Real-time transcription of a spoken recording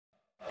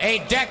A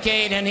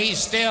decade and he's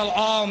still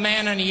all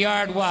man and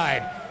yard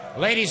wide.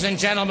 Ladies and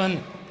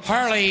gentlemen,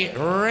 Harley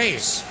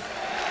Race.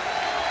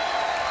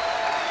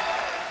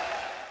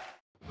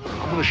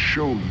 I'm going to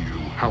show you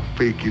how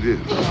fake it is.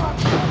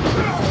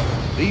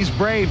 These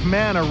brave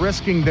men are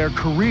risking their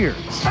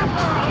careers,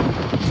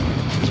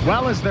 as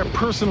well as their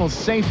personal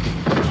safety,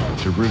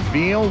 to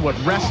reveal what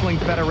wrestling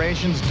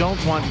federations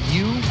don't want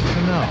you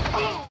to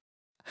know.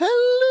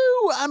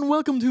 Hello, and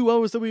welcome to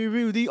OSW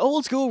Review, the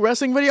old school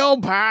wrestling video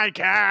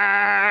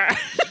podcast.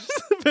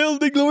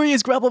 Filmed in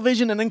glorious grapple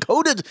vision and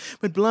encoded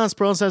with blast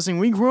processing,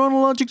 we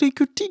chronologically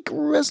critique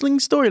wrestling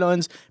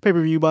storylines,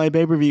 pay-per-view by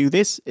pay-per-view.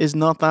 This is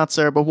not that,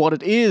 sir, but what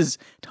it is.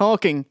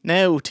 Talking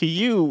now to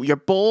you, your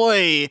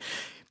boy,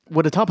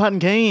 with a top hat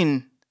and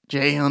cane,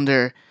 Jay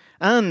Hunter,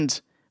 and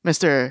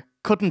Mr.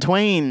 Cut and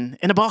Twain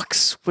in a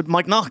box with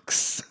Mike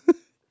Knox.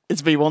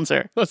 It's V1,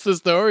 sir. What's the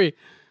story?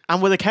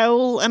 And with a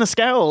cowl and a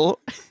scowl,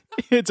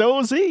 it's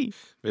OC. We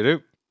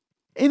do.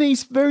 In a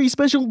very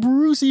special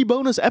Brucey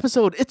bonus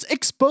episode, it's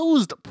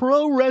exposed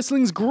pro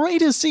wrestling's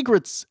greatest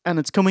secrets, and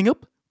it's coming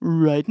up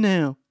right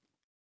now.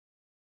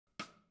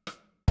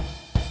 It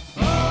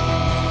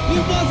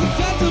wasn't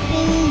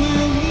sensible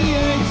in the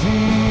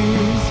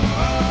 80s.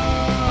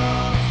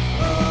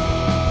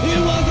 It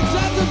wasn't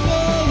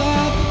sensible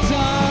at the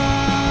time.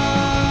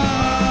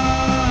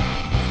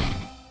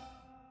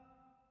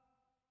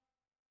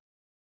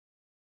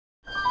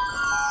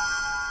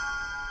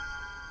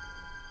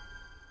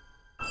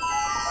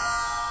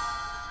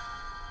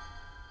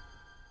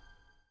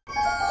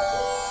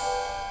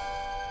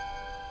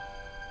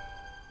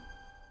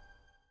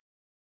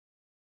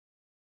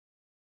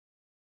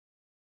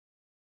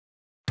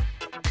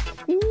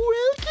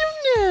 Welcome,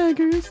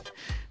 Naggers.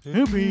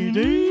 Happy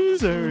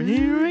days are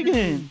here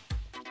again.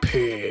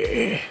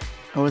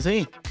 How is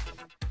he?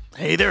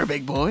 Hey there,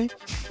 big boy.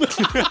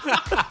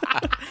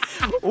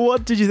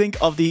 What did you think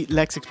of the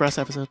Lex Express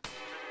episode?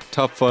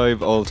 Top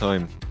 5 all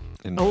time.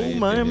 Oh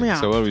my God.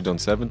 So what have we done?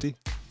 70?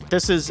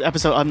 This is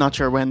episode, I'm not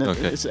sure when.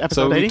 Okay. It's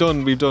episode 80? So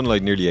we've done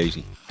like nearly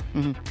 80.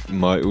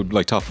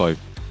 Like top 5.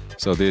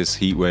 So this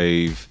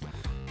Heatwave.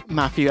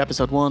 Matthew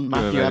episode 1,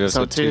 Matthew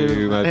episode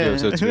 2. Matthew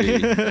episode 3.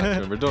 That's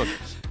when we're done.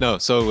 No,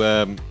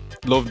 so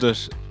loved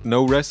it.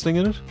 No wrestling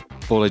in it,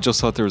 but I just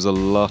thought there was a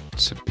lot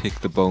to pick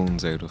the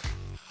bones out of.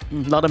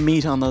 A lot of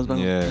meat on those bones.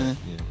 Yeah.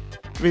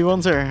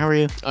 V1, sir, how are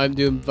you? I'm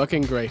doing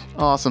fucking great.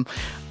 Awesome.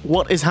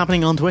 What is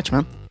happening on Twitch,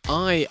 man?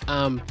 I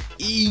am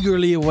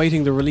eagerly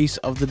awaiting the release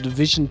of the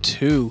Division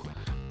 2.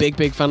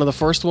 Big fan of the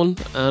first one,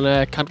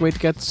 and can't wait to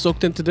get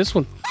sucked into this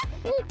one.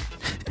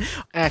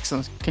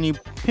 Excellent. Can you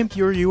pimp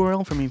your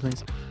URL for me,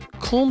 please?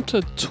 Come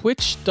to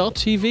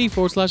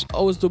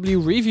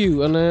twitch.tv/OSW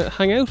Review and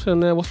hang out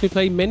and watch me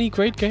play many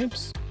great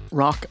games.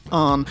 Rock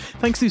on.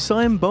 Thanks to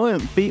Simon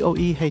Boehm,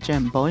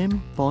 B-O-E-H-M,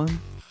 Boehm.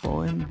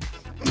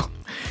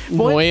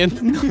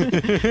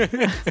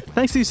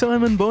 Thanks to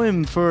Simon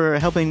Boehm for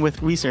helping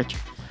with research.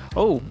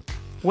 Oh,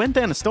 went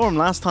down a storm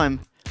last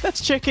time.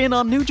 Let's check in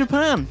on New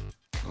Japan.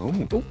 What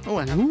have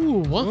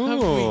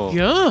we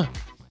got?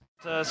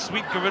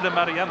 Sweet Gorilla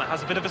Mariana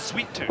has a bit of a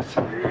sweet tooth.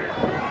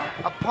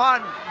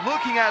 Upon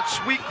looking at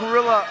Sweet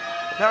Gorilla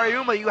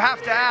Mariuma, you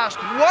have to ask,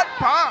 what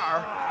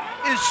bar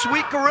is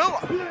Sweet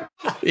Gorilla?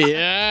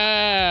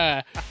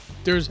 Yeah.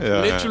 There's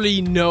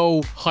literally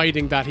no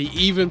hiding that. He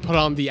even put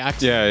on the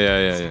accent.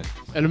 Yeah.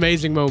 An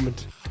amazing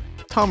moment.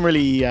 Tom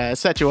really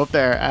set you up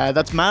there.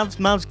 That's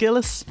Mavs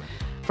Gillis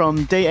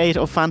from Day 8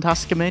 of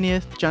Fantastica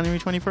Mania, January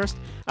 21st.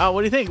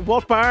 What do you think?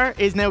 What bar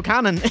is now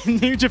canon in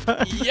New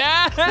Japan?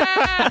 Yes!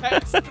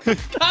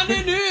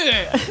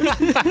 Canon!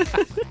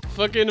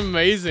 Fucking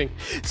amazing.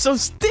 So,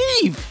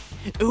 Steve,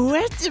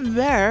 what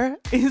bar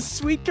is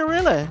Sweet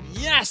Gorilla?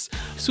 Yes!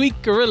 Sweet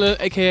Gorilla,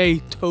 aka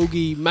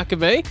Togi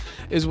Makabe,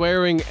 is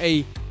wearing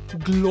a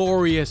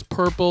glorious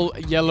purple,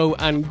 yellow,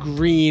 and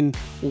green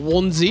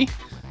onesie,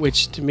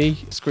 which to me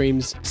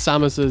screams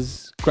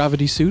Samus's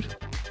gravity suit.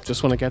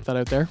 Just want to get that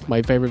out there.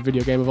 My favorite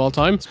video game of all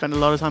time. Spend a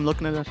lot of time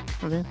looking at it.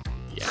 Okay.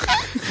 Yeah.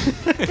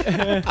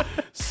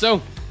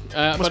 So,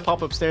 must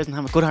pop upstairs and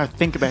have a good hard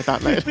think about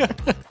that later.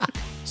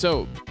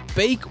 So,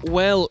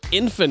 Bakewell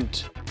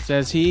Infant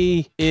says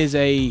he is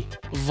a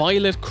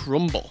Violet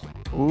Crumble.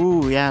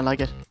 Ooh, yeah, I like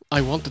it. I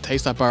want to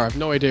taste that bar. I have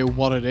no idea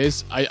what it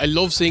is. I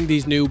love seeing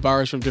these new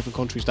bars from different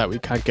countries that we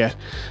can't get.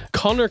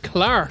 Connor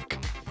Clark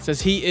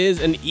says he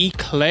is an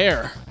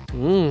Eclair.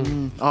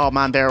 Oh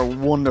man, they're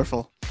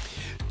wonderful.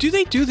 Do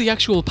they do the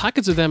actual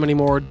packets of them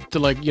anymore?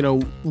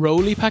 The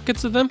roly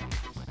packets of them?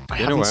 I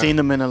haven't seen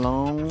them in a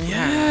long time.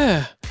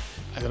 Yeah.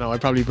 I don't know, I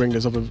probably bring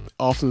this up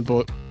often,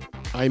 but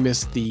I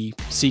miss the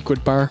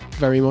secret bar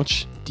very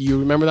much. Do you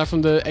remember that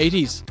from the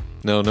 80s?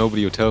 No,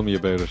 nobody will tell me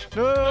about it.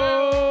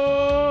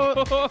 Well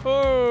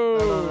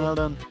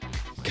done.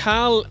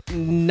 Cal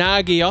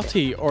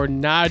Nagiotti or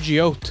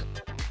Nagiot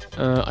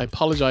I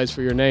apologize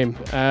for your name.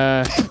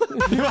 I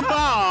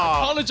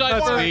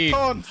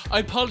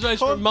apologize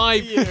for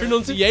my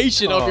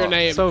pronunciation of your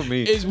name. so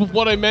mean. Is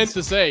what I meant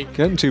to say.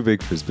 Getting too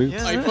big for his boots.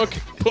 Yeah. I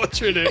fucking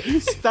butchered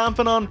it.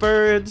 Stamping on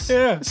birds,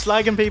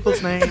 slagging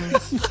people's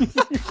names.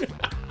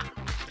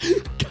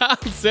 Cal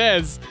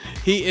says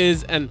he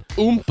is an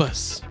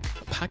Oompas.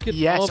 A packet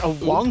Yes,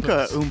 of a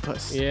Wonka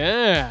Oompas.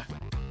 Yeah.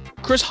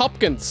 Chris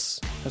Hopkins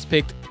has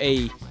picked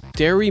a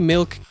dairy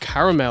milk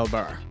caramel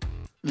bar.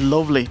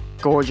 Lovely,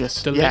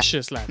 gorgeous,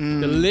 Delicious, lad.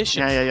 Delicious.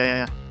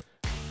 Yeah.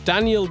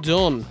 Daniel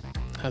Dunn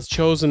has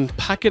chosen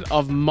packet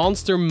of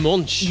Monster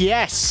Munch,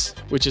 Yes.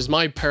 which is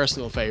my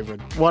personal favorite.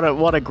 What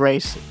a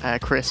great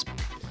crisp.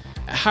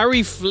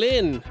 Harry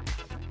Flynn.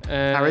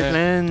 Harry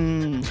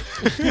Flynn.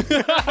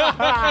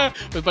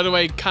 But by the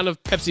way, can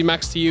of Pepsi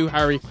Max to you,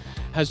 Harry,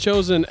 has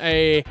chosen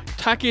a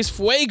Takis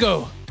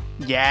Fuego.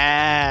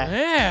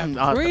 Yeah.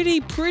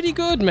 Yeah, pretty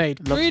good, mate.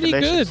 Looks Pretty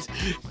delicious.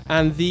 good.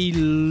 And the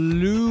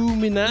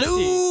Illuminati.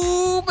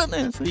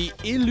 The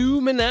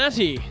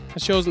Illuminati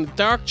has chosen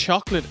dark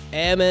chocolate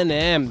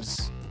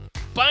M&Ms.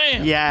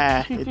 Bam!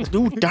 Yeah.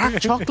 Ooh, dark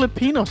chocolate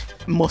peanut.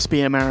 Must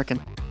be American.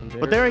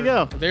 But there we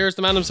go. There's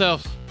the man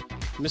himself,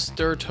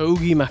 Mr.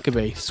 Togi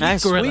Maccabee.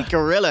 Sweet Gorilla. Sweet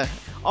Gorilla.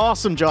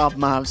 Awesome job,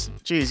 Mavs.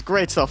 Jeez,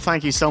 great stuff.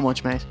 Thank you so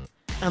much, mate.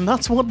 And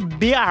that's what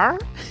beer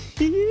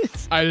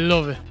is. I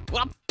love it.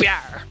 What a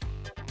bear.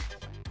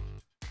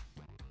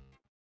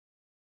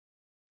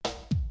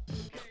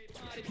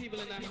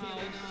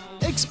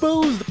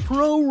 Exposed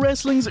Pro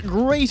Wrestling's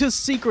Greatest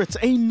Secrets,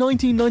 a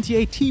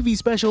 1998 TV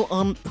special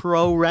on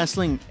pro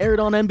wrestling. Aired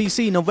on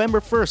NBC November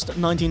 1st,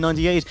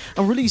 1998,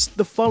 and released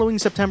the following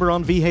September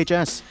on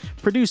VHS.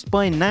 Produced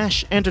by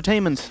Nash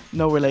Entertainment,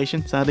 no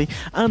relation, sadly,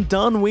 and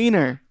Don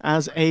Wiener,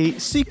 as a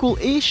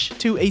sequel-ish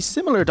to a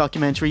similar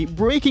documentary,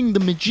 Breaking the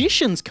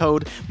Magician's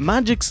Code,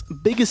 Magic's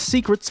Biggest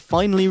Secrets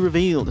Finally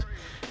Revealed.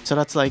 So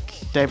that's like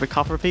David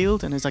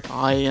Copperfield, and he's like,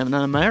 I am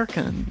an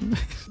American.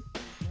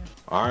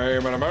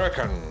 I'm an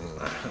American.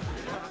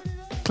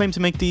 Claim to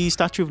make the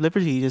Statue of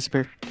Liberty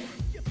disappear.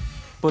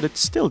 But it's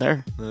still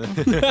there.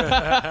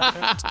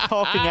 It's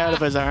talking out of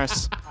his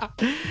arse.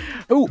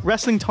 Oh,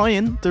 wrestling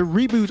tie-in. The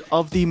reboot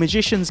of The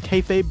Magicians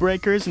Kayfabe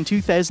Breakers in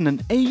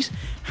 2008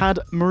 had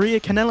Maria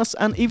Kanellis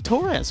and Eve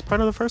Torres,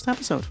 part of the first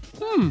episode.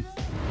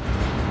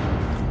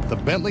 The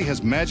Bentley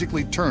has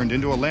magically turned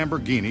into a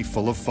Lamborghini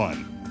full of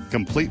fun,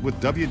 complete with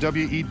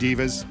WWE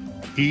divas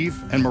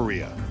Eve and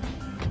Maria.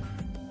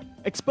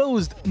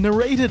 Exposed,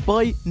 narrated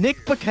by Nick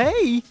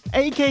Bakay,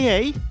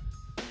 aka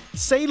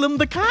Salem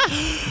the Cat.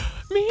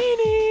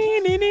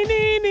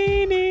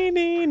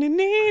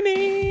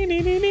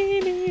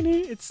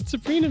 It's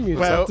Sabrina music.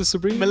 Well, the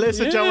Sabrina?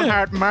 Melissa Joan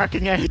Hart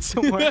marking out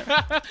somewhere.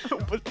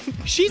 But,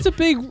 She's a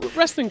big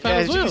wrestling fan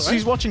yeah, as well,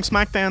 she's watching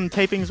SmackDown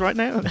tapings right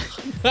now.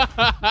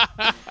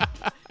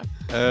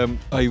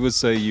 I would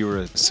say you were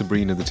a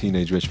Sabrina the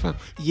Teenage Witch fan.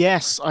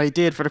 Yes, I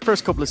did for the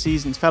first couple of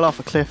seasons. Fell off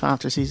a cliff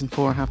after season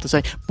 4, I have to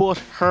say. But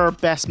her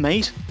best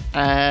mate,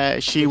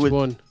 she Which was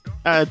one?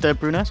 The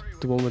brunette.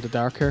 The one with the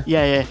dark hair?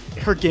 Yeah.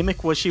 Her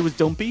gimmick was she was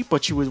dumpy,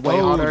 but she was way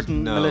hotter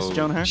than Melissa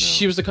Joan Hart.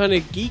 She was the kind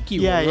of geeky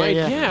Yeah, one,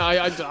 yeah,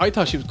 right? yeah. I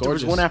thought she was There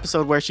was gorgeous. one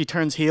episode where she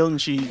turns heel and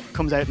she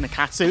comes out in a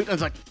cat suit and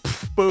it's like,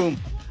 pff, boom.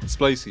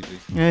 Splicey,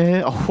 please.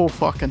 Yeah, oh,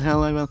 fucking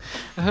hell, I will.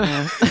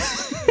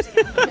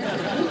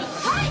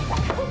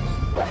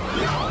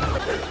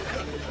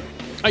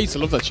 I used to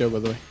love that show, by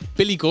the way.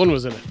 Billy Gunn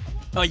was in it.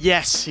 Oh,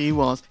 yes, he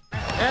was.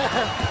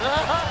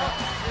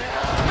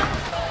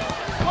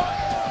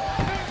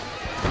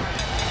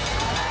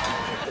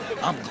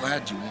 I'm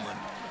glad you won.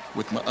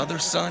 With my other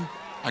son,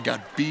 I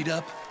got beat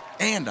up,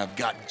 and I've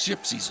got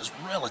gypsies as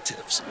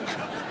relatives.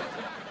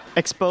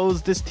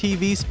 Exposed, this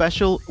TV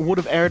special would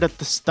have aired at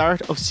the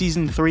start of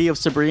season 3 of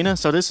Sabrina,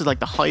 so this is like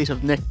the height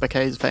of Nick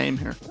Bakay's fame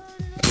here.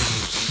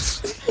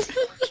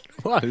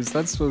 What is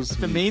that supposed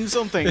to To mean? mean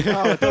something?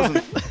 No, it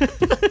doesn't.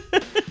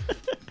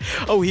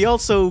 Oh, he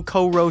also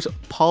co-wrote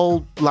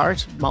Paul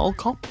Blart Mall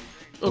Cop.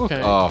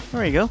 Okay. Oh,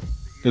 There you go.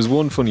 there's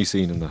one funny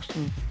scene in that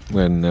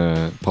when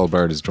Paul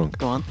Bard is drunk.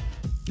 Go on.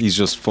 He's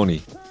just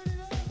funny.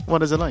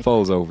 What is it like?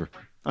 Falls over.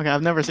 Okay,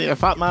 I've never seen a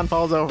fat man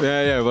falls over.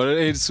 Yeah, but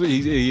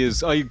he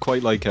is. I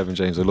quite like Kevin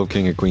James. I love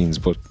King of Queens,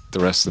 but the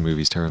rest of the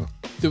movie's terrible.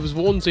 There was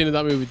one scene in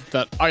that movie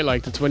that I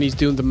liked. It's when he's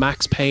doing the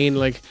Max Payne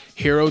like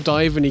hero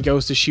dive and he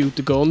goes to shoot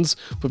the guns,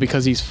 but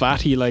because he's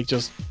fat, he like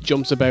just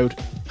jumps about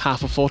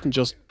half a foot and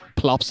just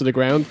plops to the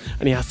ground,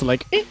 and he has to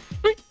like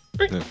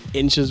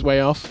inch his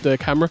way off the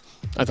camera.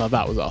 I thought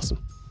that was awesome.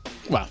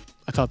 Well,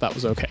 I thought that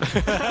was okay.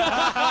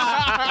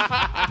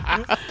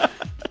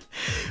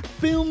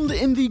 Filmed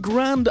in the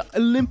Grand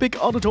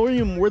Olympic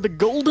Auditorium where the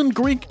Golden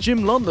Greek Jim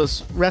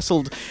Lundus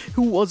wrestled,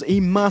 who was a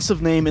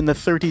massive name in the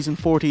 30s and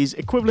 40s,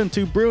 equivalent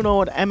to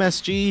Bruno at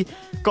MSG,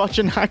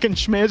 Gottchen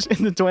Hackenschmidt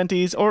in the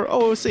 20s, or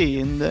OOC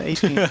in the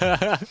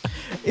 18s.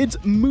 It's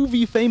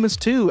movie famous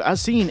too, as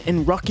seen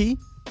in Rocky,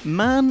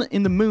 Man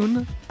in the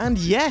Moon, and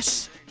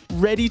yes,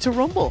 Ready to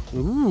Rumble.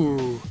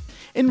 Ooh.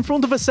 In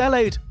front of a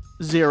sellout,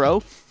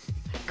 0.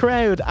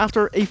 crowd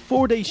after a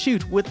 4-day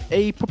shoot with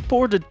a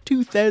purported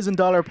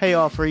 $2,000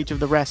 payoff for each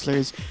of the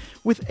wrestlers,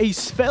 with a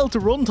svelte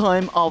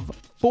runtime of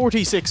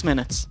 46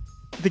 minutes.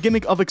 The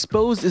gimmick of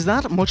Exposed is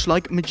that, much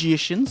like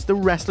magicians, the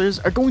wrestlers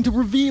are going to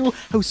reveal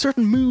how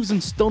certain moves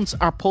and stunts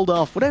are pulled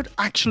off without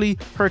actually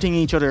hurting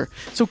each other,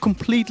 so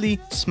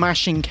completely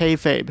smashing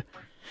kayfabe.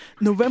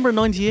 November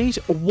 98,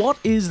 what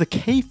is the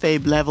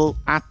kayfabe level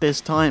at this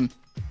time?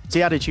 It's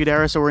the Attitude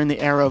Era, so we're in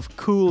the era of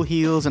cool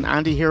heels and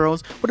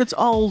anti-heroes, but it's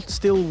all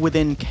still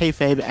within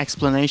kayfabe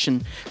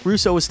explanation.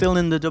 Russo is still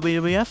in the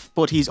WWF,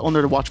 but he's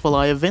under the watchful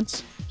eye of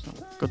Vince. So,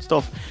 good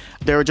stuff.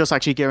 They were just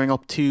actually gearing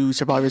up to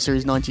Survivor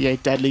Series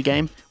 98 Deadly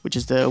Game, which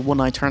is the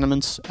one-night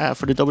tournament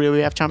for the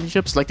WWF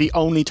Championships, like the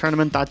only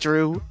tournament that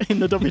drew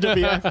in the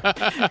WWF.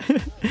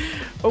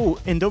 Oh,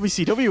 in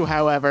WCW,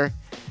 however,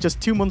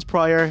 just 2 months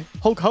prior,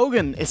 Hulk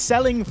Hogan is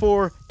selling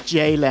for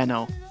Jay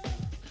Leno.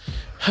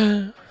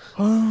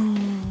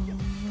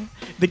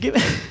 The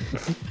gimmick.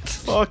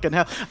 Fucking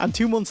hell. And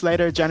 2 months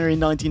later, January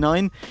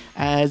 99,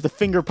 as the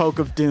finger poke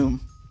of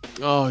doom.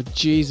 Oh,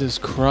 Jesus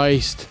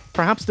Christ.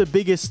 Perhaps the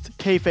biggest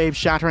kayfabe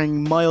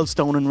shattering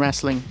milestone in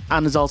wrestling,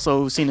 and is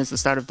also seen as the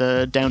start of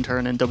the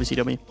downturn in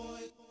WCW.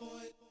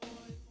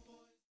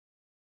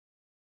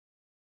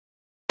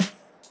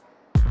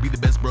 Be the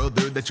best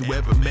brother that you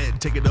ever met.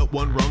 Take it up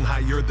one rung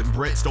higher than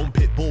Brett. Stone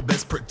Pitbull,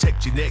 best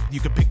protect your neck. You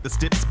can pick the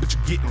steps, but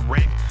you're getting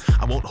wrecked.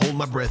 I won't hold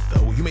my breath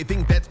though. You may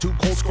think that's too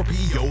cold,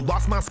 Scorpio.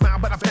 Lost my smile,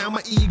 but I found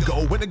my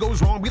ego. When it goes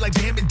wrong, be like,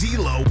 damn it,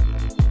 D-Lo.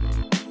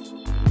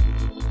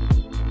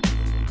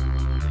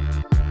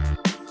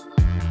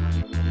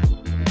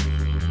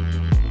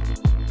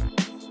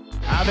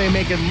 How they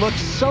make it look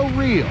so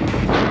real,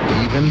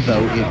 even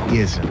though it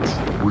isn't.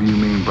 What do you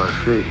mean by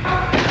fake?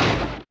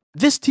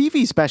 This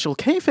TV special,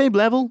 kayfabe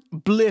level,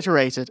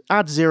 obliterated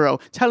at 0,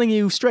 telling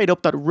you straight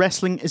up that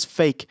wrestling is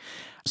fake.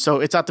 So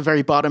it's at the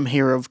very bottom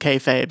here of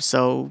kayfabe,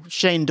 so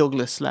Shane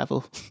Douglas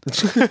level.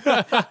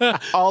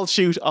 All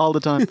shoot all the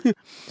time.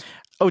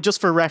 Oh,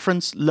 just for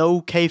reference,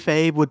 low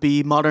kayfabe would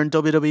be modern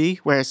WWE,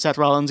 where Seth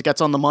Rollins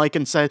gets on the mic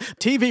and says,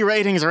 TV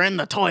ratings are in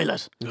the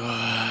toilet.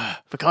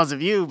 Because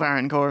of you,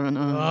 Baron Corbin.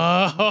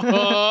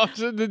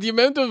 The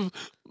amount of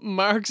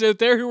marks out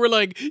there who were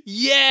like,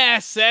 yeah,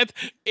 Seth,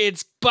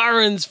 it's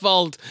Baron's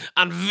fault,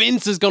 and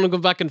Vince is going to come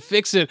back and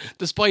fix it,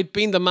 despite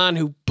being the man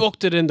who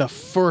booked it in the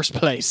first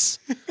place.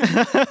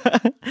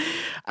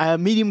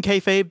 Medium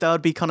kayfabe, that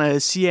would be kind of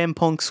CM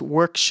Punk's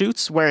work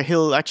shoots, where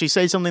he'll actually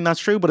say something that's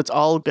true, but it's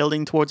all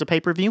building towards a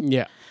pay-per-view.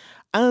 Yeah.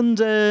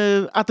 And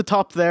at the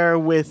top there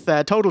with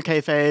total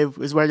kayfabe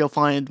is where you'll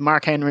find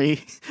Mark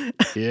Henry.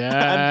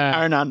 Yeah. And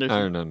Aaron Anderson.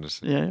 Aaron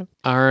Anderson. Yeah.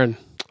 Aaron.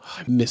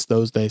 I miss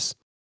those days.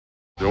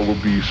 There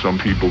will be some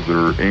people that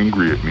are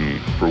angry at me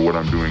for what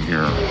I'm doing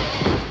here.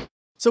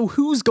 So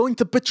who's going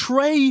to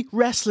betray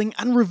wrestling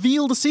and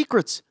reveal the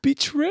secrets?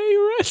 Betray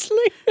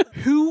wrestling?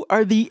 Who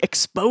are the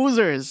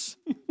exposers?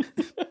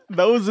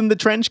 Those in the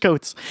trench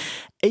coats.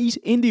 8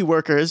 indie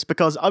workers,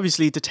 because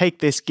obviously to take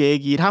this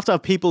gig, you'd have to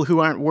have people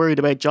who aren't worried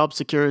about job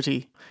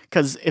security.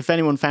 Because if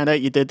anyone found out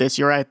you did this,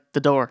 you're out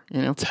the door,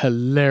 you know? It's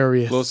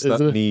hilarious. Plus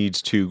that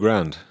needs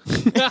 $2,000.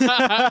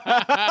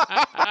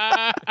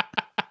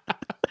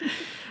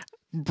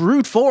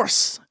 Brute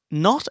force.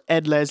 Not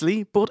Ed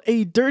Leslie, but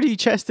a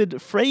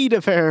dirty-chested frayed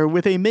affair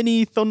with a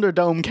mini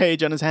Thunderdome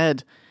cage on his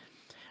head.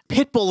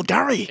 Pitbull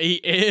Gary. He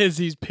is.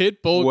 He's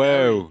Pitbull. Wow.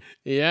 Gary.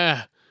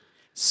 Yeah.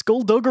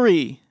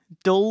 Skullduggery.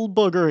 Dull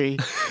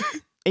buggery.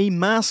 A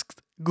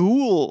masked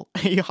ghoul.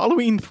 A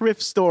Halloween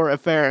thrift store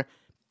affair.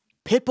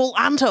 Pitbull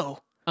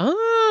Anto.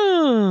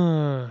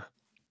 Ah.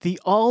 The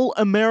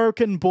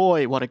All-American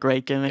Boy. What a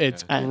great gimmick.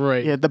 It's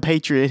great. Yeah, the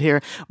Patriot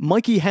here.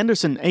 Mikey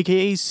Henderson,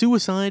 a.k.a.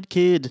 Suicide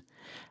Kid.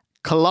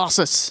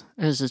 Colossus.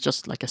 This is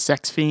just like a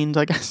sex fiend,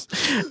 I guess.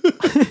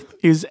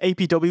 He was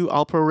APW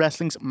All Pro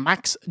Wrestling's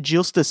Max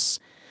Justice.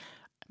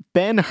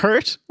 Ben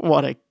Hurt.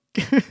 What a,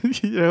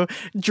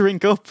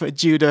 drink up,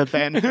 Judah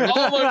Ben Hurt.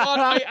 Oh my God,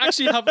 I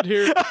actually have it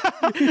here.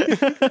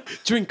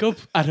 Drink up,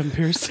 Adam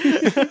Pearce.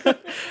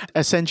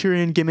 A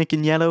Centurion gimmick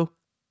in yellow.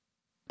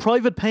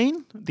 Private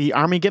Payne, the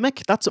army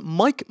gimmick. That's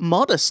Mike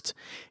Modest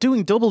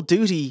doing double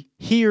duty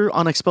here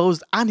on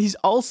Exposed, and he's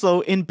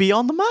also in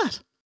Beyond the Mat.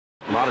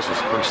 Modest is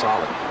pretty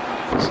solid.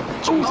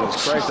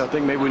 Jesus Christ, I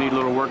think maybe we need a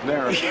little work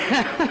there.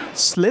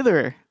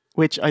 Slither,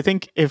 which I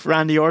think if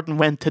Randy Orton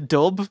went to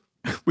dub,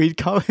 we'd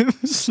call him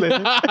Slither.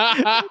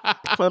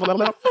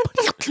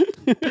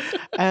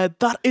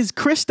 That is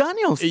Chris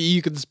Daniels.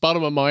 You can spot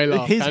him a mile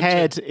off. His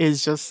head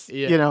is just,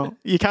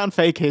 you can't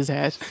fake his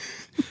head.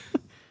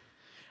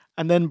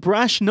 And then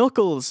Brash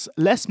Knuckles,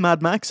 less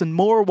Mad Max and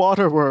more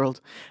Waterworld.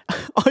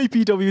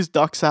 IPW's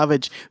Doc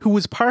Savage, who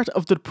was part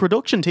of the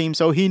production team,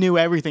 so he knew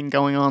everything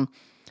going on.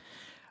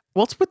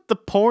 What's with the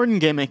porn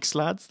gimmicks,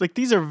 lads? Like,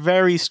 these are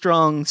very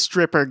strong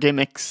stripper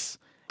gimmicks.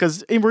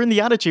 Because we're in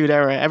the Attitude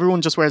Era.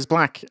 Everyone just wears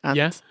black.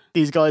 And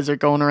these guys are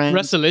going around.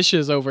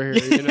 Wrestlicious over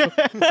here, you know?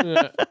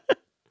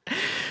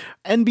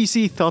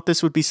 NBC thought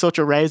this would be such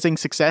a rousing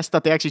success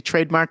that they actually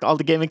trademarked all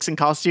the gimmicks and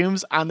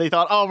costumes, and they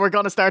thought, oh, we're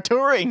going to start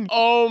touring.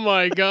 Oh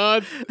my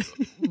God.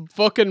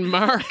 Fucking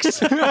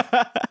marks.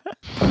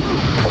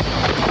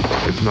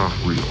 It's not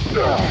real.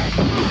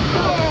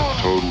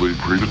 Totally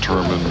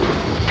predetermined.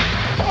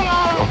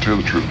 I'll tell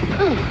you the truth.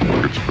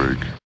 It's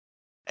fake.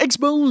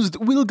 Exposed,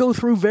 we'll go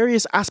through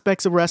various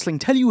aspects of wrestling,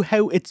 tell you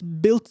how it's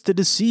built to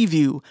deceive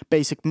you,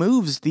 basic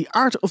moves, the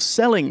art of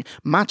selling,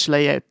 match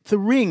layout, the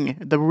ring,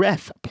 the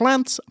ref,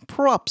 plants,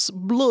 props,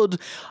 blood,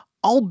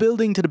 all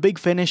building to the big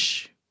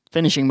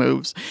finishing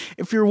moves.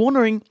 If you're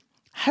wondering,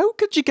 how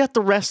could you get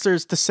the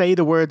wrestlers to say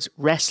the words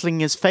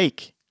wrestling is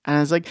fake?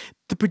 And it's like,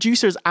 the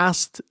producers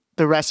asked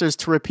the wrestlers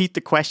to repeat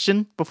the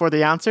question before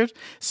they answered.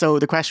 So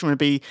the question would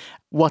be,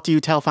 what do you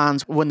tell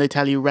fans when they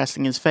tell you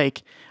wrestling is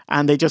fake?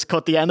 And they just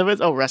cut the end of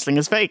it. Oh, wrestling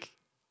is fake.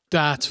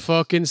 That's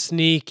fucking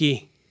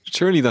sneaky.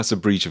 Surely that's a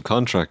breach of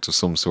contract of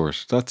some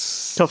sort.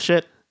 That's tough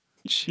shit.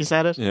 You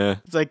said it. Yeah.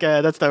 It's like,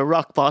 that's the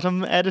rock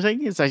bottom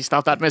editing. It's like,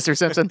 stop that, Mr.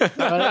 Simpson.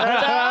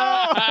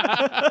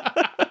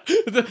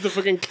 the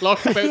fucking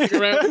clock bouncing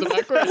around in the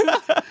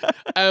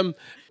background.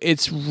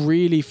 It's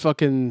really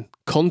fucking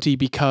cunty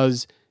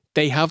because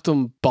they have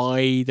them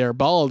by their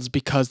balls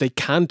because they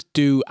can't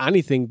do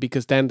anything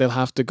because then they'll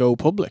have to go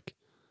public.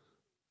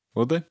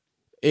 Would they?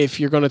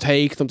 If you're going to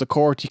take them to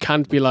court, you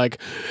can't be like,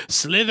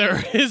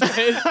 Slither is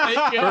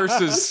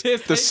versus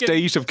the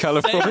state of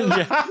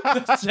California.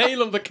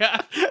 Salem the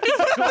cat.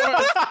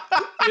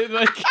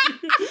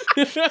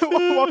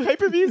 What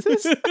pay-per-view is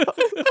this?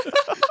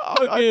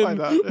 I find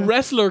that, yeah.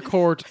 Wrestler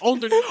court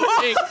underneath the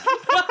ring.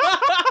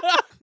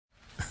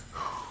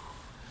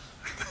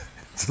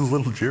 It's a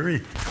little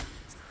jury.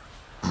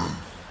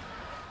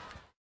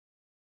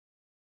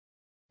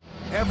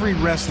 Every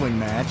wrestling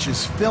match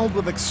is filled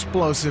with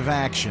explosive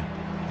action.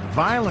 The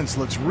violence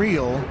looks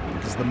real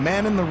because the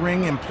men in the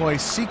ring employ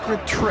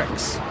secret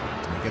tricks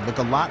to make it look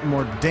a lot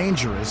more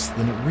dangerous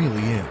than it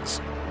really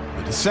is.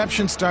 The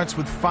deception starts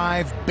with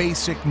 5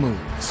 basic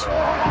moves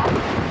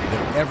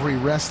that every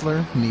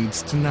wrestler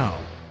needs to know.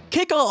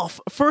 Kick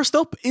off. First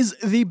up is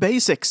the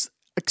basics.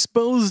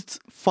 Exposed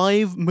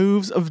 5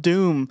 moves of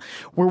doom.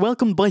 We're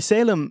welcomed by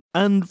Salem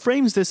and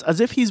frames this as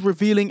if he's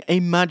revealing a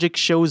magic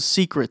show's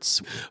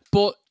secrets.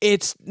 But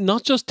it's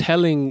not just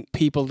telling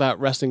people that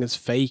wrestling is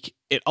fake.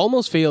 It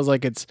almost feels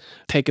like it's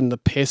taking the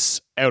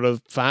piss out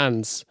of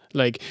fans.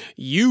 Like,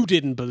 you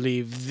didn't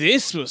believe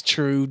this was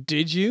true,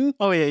 did you?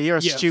 Oh yeah, you're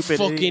a stupid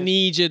fucking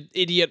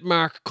idiot,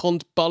 Mark,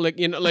 cunt, bollock,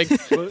 you know, like.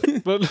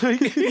 but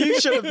like, you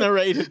should have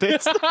narrated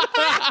this.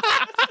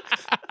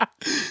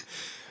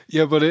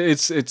 Yeah, but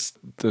it's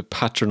the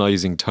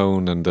patronizing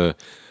tone, and the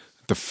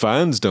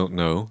fans don't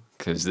know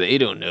because they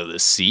don't know the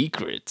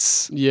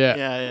secrets.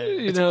 Yeah.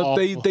 You know,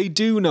 they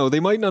do know. They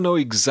might not know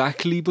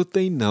exactly, but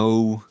they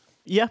know.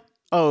 Yeah.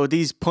 Oh,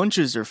 these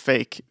punches are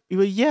fake.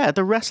 Well, yeah,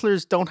 the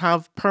wrestlers don't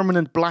have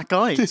permanent black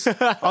eyes,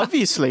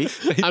 obviously,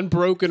 and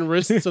broken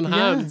wrists and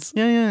hands.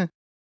 Yeah.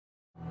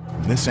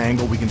 From this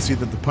angle, we can see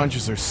that the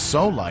punches are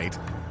so light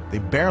they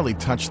barely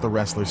touch the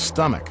wrestler's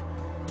stomach.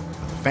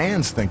 But the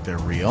fans think they're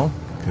real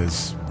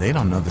because they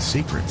don't know the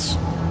secrets.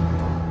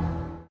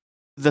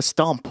 The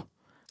stomp.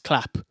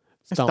 Clap.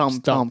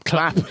 Stomp,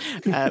 clap.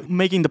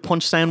 Making the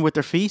punch sound with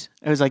their feet.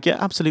 I was like, yeah,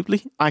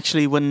 absolutely.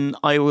 Actually, when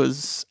I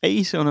was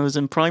 8, when I was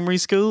in primary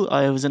school,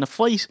 I was in a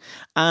fight.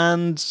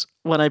 And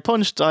when I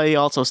punched, I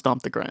also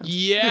stomped the ground.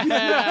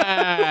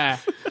 Yeah.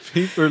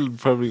 People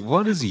probably,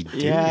 what is he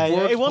doing? Yeah,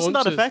 it wasn't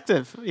that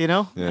effective, you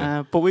know.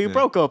 Yeah. But we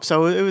broke up,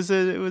 so it was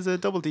a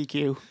double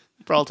DQ.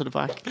 Brawl to the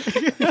back.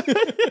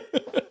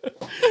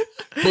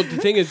 But the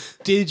thing is,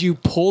 did you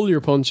pull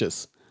your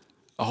punches?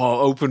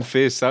 Oh, open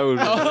fist. That would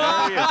be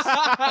hilarious.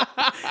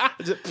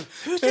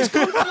 Who's this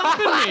cunt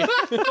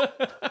slapping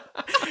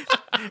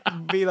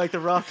me? Be like The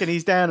Rock and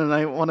he's down and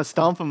I want to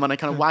stomp him and I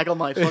kind of waggle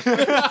my foot.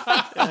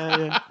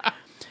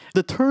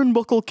 The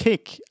turnbuckle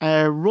kick.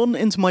 Run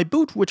into my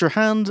boot with your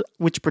hand,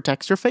 which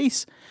protects your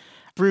face.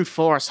 Brute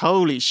force.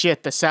 Holy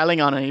shit, the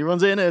selling on it. He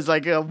runs in as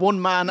like a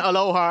one-man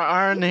aloha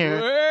Arn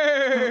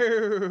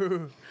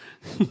here.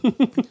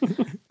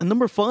 And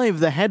number 5,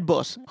 the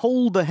headbutt.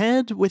 Hold the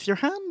head with your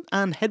hand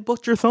and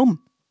headbutt your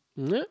thumb.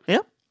 Yeah.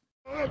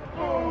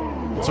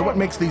 So what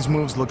makes these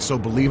moves look so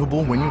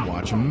believable when you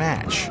watch a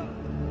match?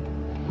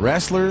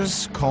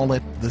 Wrestlers call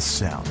it the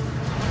sell.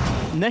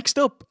 Next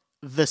up,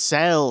 the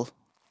sell.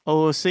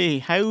 OC,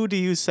 how do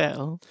you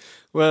sell?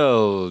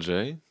 Well,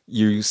 Jay,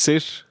 you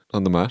sit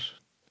on the mat,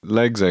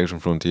 legs out in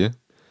front of you.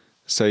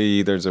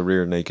 Say there's a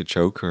rear naked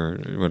choke or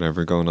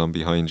whatever going on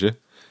behind you.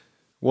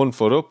 1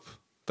 foot up,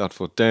 that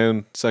foot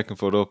down, 2nd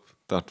foot up,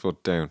 that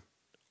foot down.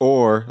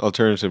 Or,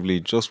 alternatively,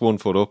 just 1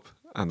 foot up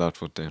and that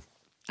foot down.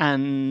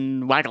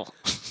 And waggle.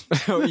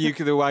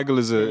 The waggle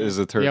is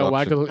a third option.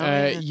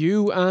 Waggle.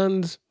 You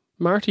and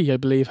Marty, I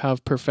believe,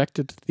 have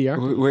perfected the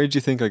art. Where do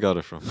you think I got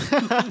it from?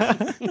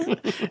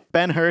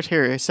 Ben Hurt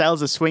here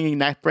sells a swinging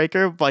neck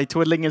breaker by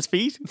twiddling his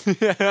feet.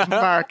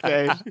 Mark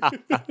out.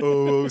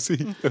 OC.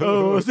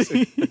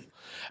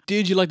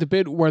 Did you like the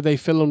bit where they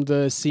filmed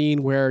the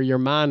scene where your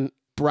man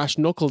Brash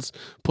Knuckles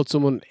put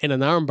someone in an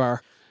armbar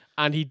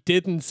and he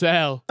didn't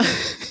sell.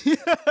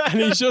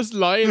 And he's just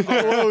lying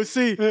there. Oh,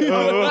 see.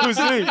 Oh,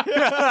 see.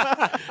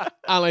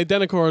 And like,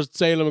 then, of course,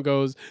 Salem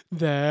goes,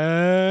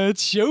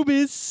 that's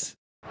showbiz.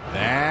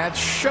 That's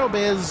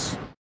showbiz.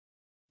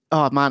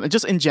 Oh, man.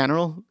 Just in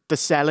general, the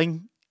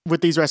selling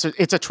with these wrestlers,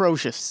 it's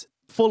atrocious.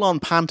 Full-on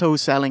panto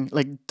selling,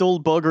 like dull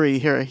buggery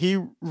here.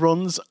 He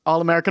runs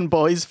All-American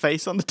Boy's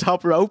face on the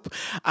top rope,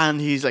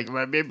 and he's like,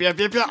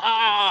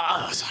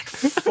 ah! It's like,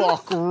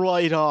 fuck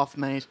right off,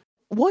 mate.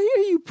 Why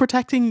are you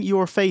protecting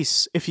your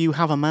face if you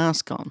have a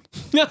mask on?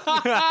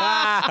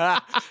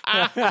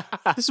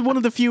 This is one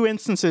of the few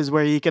instances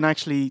where you can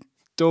actually...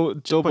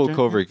 Double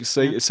cover.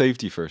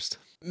 Safety first.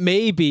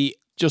 Maybe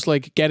just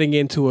like getting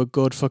into a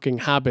good fucking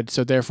habit,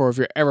 so therefore if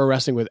you're ever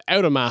wrestling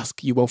without a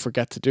mask, you won't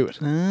forget to do it.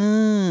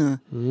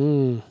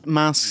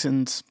 Masks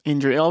and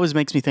injury. It always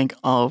makes me think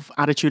of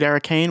Attitude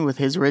Era Kane with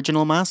his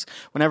original mask.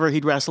 Whenever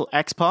he'd wrestle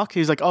X-Pac,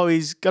 he's like, oh,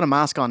 he's got a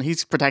mask on,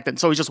 he's protected.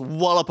 So he just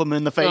wallop him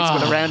in the face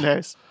with a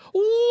roundhouse.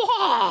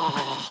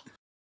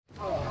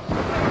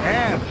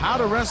 And how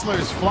do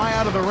wrestlers fly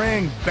out of the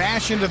ring,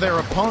 bash into their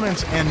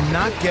opponents, and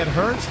not get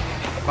hurt?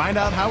 Find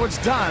out how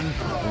it's done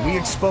when we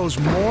expose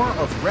more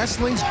of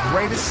wrestling's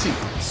greatest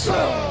secrets.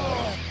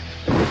 But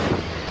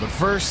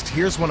first,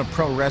 here's one of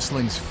pro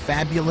wrestling's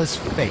fabulous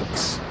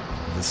fakes,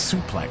 the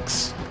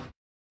suplex.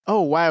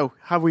 Oh, wow.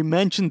 Have we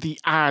mentioned the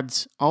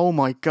ads? Oh,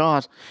 my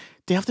God.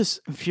 They have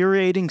this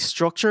infuriating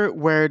structure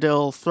where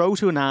they'll throw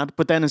to an ad,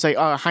 but then say,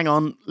 oh, hang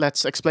on,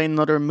 let's explain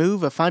another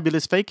move, a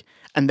fabulous fake,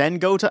 and then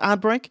go to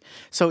ad break.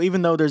 So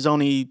even though there's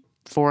only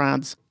 4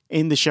 ads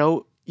in the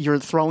show, you're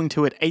throwing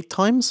to it 8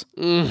 times.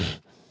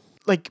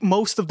 Like,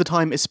 most of the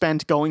time is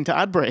spent going to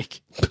ad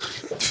break.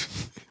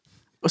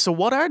 So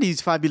what are these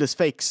fabulous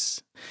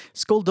fakes?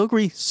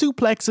 Skullduggery,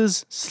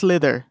 suplexes,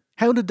 slither.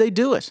 How did they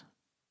do it?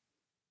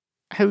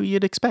 How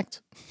you'd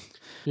expect.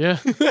 Yeah.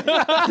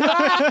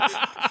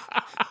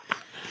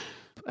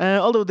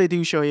 Although they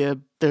do show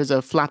you there's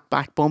a flat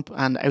back bump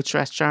and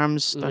outstretched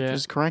arms. That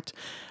is correct.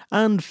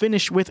 And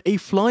finish with a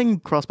flying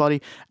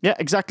crossbody. Yeah,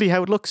 exactly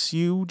how it looks.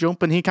 You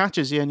jump and he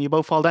catches you and you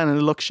both fall down and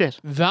it looks shit.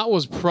 That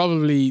was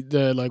probably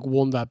the like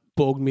one that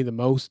bugged me the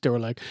most. They were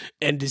like,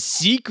 and the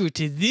secret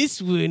to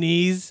this one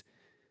is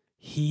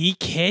he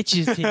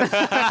catches him.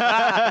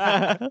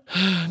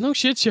 No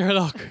shit,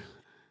 Sherlock.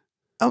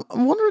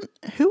 I'm wondering,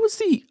 who was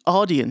the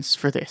audience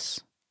for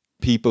this?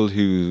 People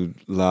who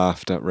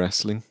laughed at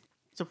wrestling.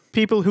 So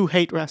people who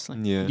hate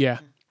wrestling. Yeah.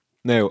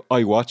 Now,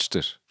 I watched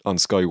it on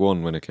Sky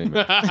One when it came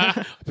out.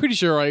 I'm pretty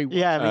sure I...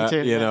 Yeah, me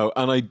too. You know,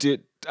 and I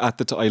did, at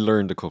the time, I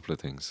learned a couple of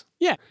things.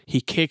 Yeah.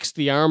 He kicks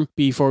the arm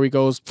before he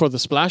goes for the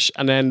splash,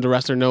 and then the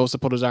wrestler knows to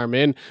put his arm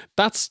in.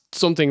 That's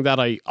something that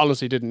I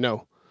honestly didn't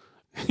know.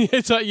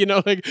 It's like, you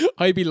know, like,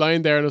 I'd be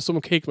lying there and if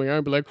someone kicked my arm,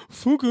 I'd be like,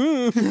 fuck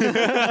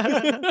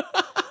it.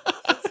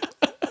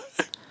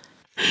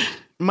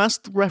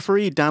 Masked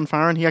referee Dan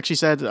Farron, he actually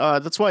said,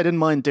 that's why I didn't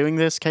mind doing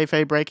this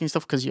kayfabe breaking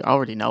stuff, because you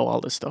already know all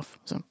this stuff.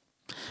 So,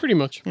 pretty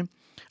much. Yeah.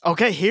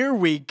 Okay, here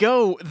we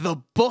go. The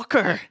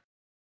Booker.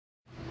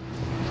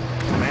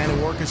 The man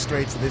who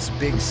orchestrates this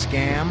big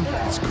scam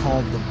is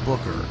called the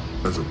Booker.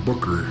 As a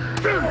booker,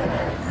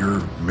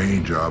 your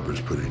main job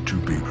is putting 2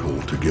 people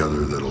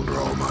together that'll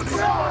draw money.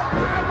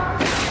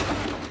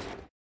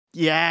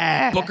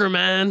 Yeah. Booker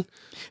man.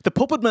 The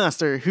puppet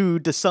master who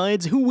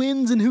decides who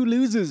wins and who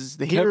loses.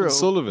 The Kevin hero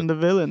Sullivan. and the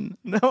villain.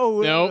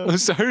 No.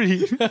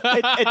 Sorry.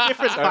 a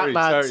different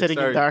Batman sitting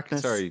in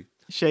darkness. Sorry.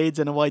 Shades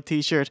and a white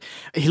t-shirt.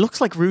 He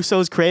looks like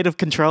Russo's creative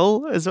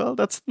control as well.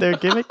 That's their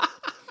gimmick.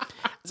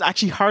 It's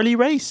actually Harley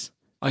Race.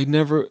 I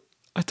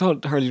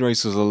thought Harley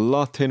Race was a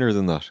lot thinner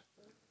than that.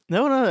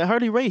 No,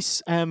 Harley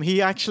Race.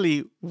 He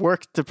actually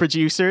worked the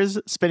producers,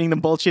 spinning them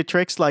bullshit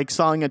tricks like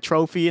sawing a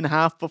trophy in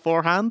half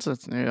beforehand.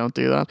 You don't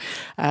do that.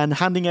 And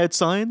handing out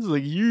signs.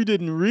 Like, you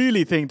didn't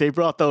really think they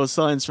brought those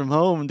signs from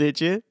home, did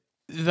you?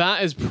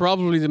 That is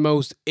probably the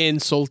most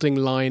insulting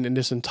line in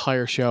this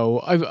entire show.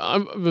 I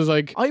was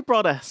like... I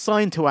brought a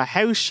sign to a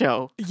house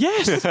show.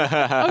 Yes!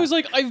 I was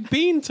like, I've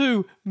been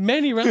to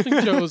many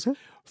wrestling shows.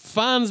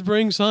 Fans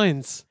bring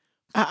signs.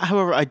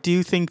 However, I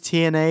do think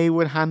TNA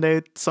would hand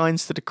out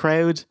signs to the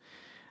crowd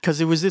because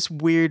it was this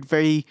weird,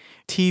 very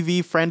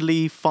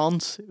TV-friendly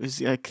font. It was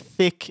like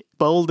thick,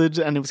 bolded,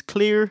 and it was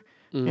clear.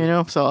 You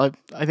know, so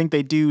I think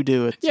they do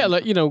it. Yeah,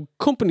 like, you know,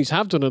 companies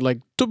have done it, like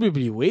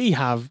WWE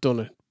have done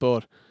it,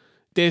 but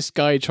this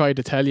guy tried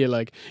to tell you,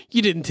 like,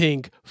 you didn't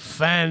think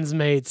fans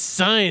made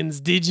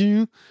signs, did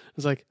you? I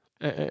was like,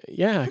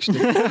 yeah, actually.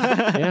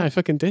 Yeah, I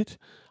fucking did.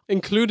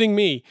 Including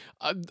me.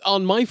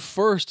 On my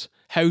first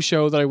house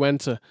show that I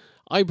went to,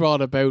 I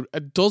brought about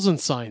a dozen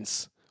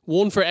signs.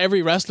 One for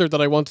every wrestler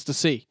that I wanted to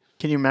see.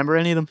 Can you remember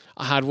any of them?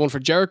 I had one for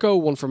Jericho,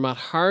 one for Matt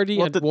Hardy,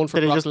 and one for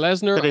Brock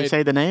Lesnar. Did they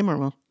say the name or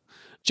what?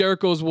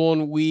 Jericho's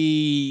one,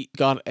 we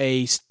got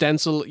a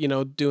stencil, you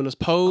know, doing his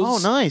pose. Oh,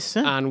 nice.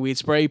 Yeah. And we'd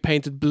spray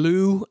painted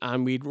blue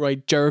and we'd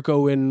write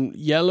Jericho in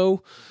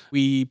yellow.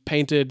 We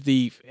painted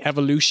the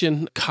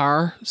Evolution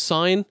car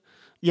sign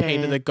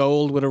painted it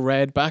gold with a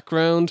red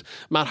background.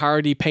 Matt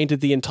Hardy painted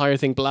the entire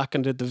thing black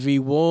and did the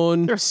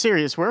V1. There's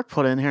serious work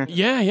put in here.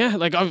 Yeah.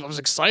 Like, I was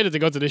excited to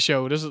go to this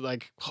show. This is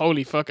like,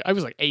 holy fuck. I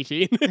was like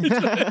 18.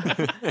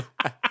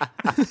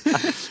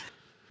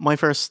 My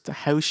first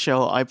house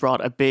show, I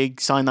brought a big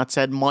sign that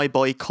said "My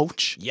Boy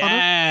Coach."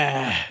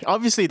 Yeah.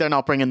 Obviously, they're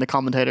not bringing the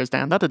commentators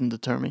down. That didn't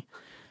deter me.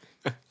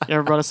 You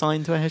ever brought a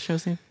sign to a house show,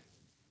 Steve?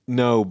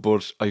 No,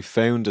 but I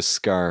found a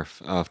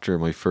scarf after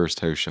my first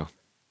house show.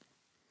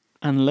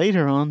 And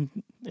later on,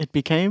 it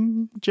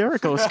became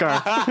Jericho's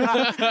scarf.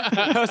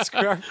 That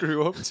scarf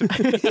grew up to me.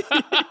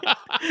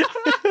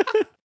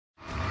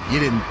 You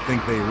didn't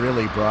think they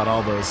really brought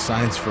all those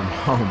signs from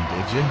home,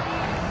 did you?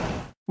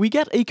 We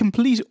get a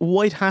complete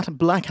white hat,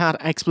 black hat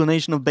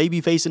explanation of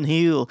Babyface and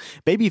Heel.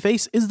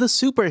 Babyface is the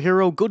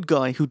superhero good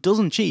guy who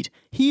doesn't cheat.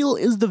 Heel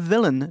is the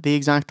villain, the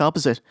exact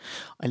opposite.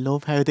 I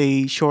love how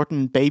they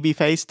shorten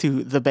Babyface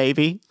to the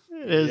baby.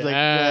 It's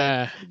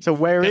so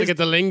where is get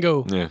the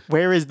lingo? Yeah.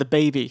 Where is the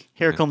baby?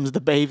 Here comes the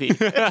baby.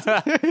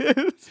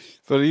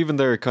 But even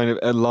there are kind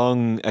of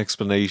long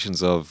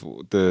explanations of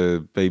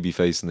the baby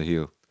face and the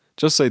heel.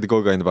 Just say the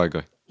good guy and the bad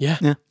guy. Yeah.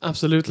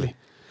 Absolutely.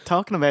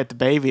 Talking about the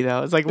baby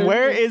though, it's like,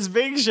 where is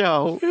Big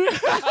Show? You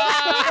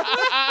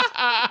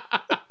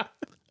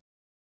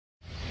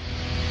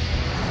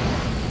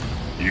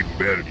can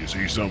bet if you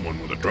see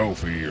someone with a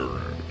trophy or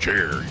a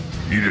chair,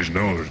 you just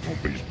know there's going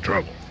to be some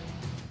trouble.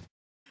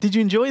 Did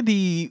you enjoy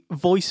the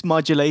voice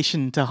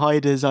modulation to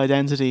hide his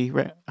identity,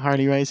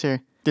 Harley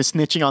Racer? The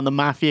snitching on the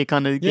mafia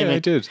kind of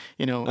gimmick. Yeah, I did.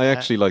 You know, I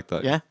actually like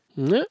that. Yeah.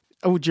 Yeah.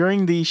 Oh,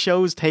 during the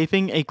show's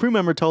taping, a crew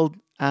member told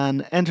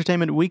an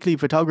Entertainment Weekly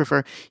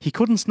photographer he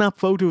couldn't snap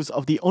photos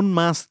of the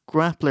unmasked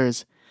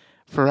grapplers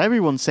for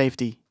everyone's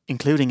safety,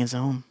 including his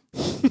own.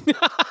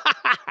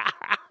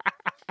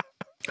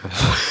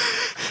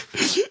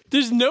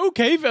 There's no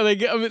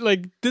kayfabe. I mean,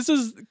 like, this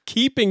is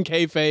keeping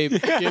kayfabe,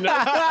 you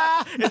know?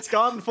 It's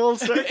gone full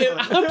circle.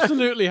 It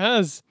absolutely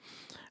has.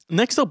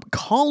 Next up,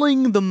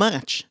 calling the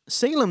match.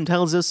 Salem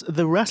tells us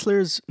the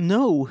wrestlers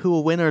know who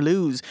will win or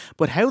lose,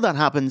 but how that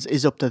happens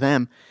is up to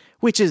them,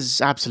 which is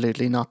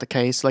absolutely not the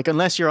case. Like,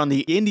 unless you're on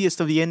the indiest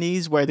of the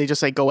indies, where they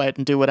just say go out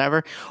and do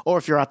whatever, or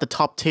if you're at the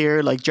top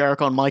tier, like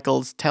Jericho and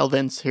Michaels, tell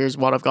Vince, here's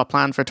what I've got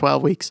planned for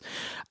 12 weeks.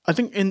 I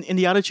think in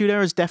the Attitude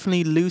Era is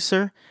definitely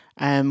looser,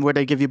 where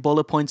they give you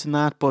bullet points in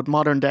that, but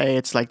modern day,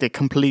 it's like they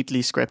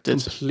completely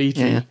scripted.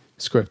 Completely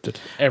scripted.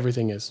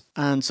 Everything is.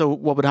 And so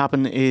what would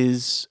happen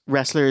is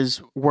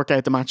wrestlers work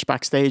out the match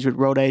backstage with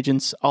road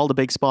agents, all the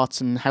big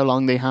spots and how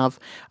long they have,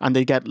 and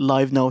they get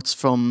live notes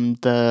from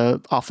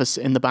the office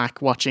in the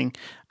back watching,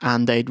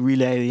 and they'd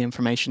relay the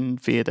information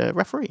via the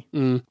referee,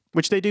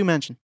 which they do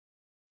mention.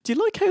 Do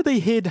you like how they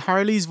hid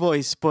Harley's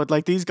voice, but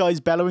like these guys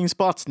bellowing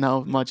spots?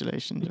 No,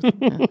 modulation.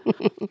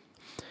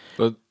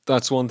 But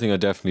that's one thing I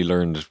definitely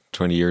learned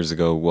 20 years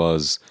ago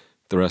was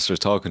the wrestlers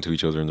talking to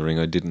each other in the ring.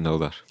 I didn't know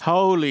that.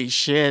 Holy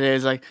shit.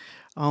 It's like,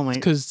 oh my.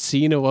 Because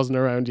Cena wasn't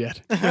around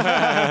yet.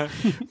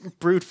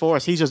 Brute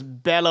force. He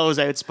just bellows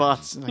out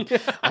spots. Like,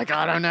 I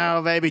got him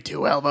now, baby.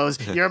 2 elbows.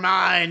 You're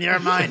mine.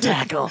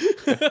 Tackle.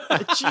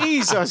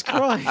 Jesus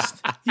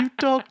Christ. You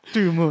talk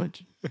too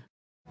much.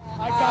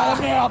 I got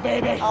him now,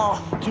 baby.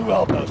 Oh, 2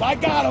 elbows. I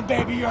got him,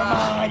 baby.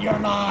 You're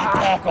mine.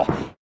 Tackle.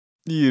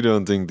 You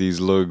don't think these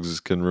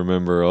lugs can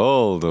remember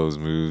all those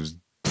moves,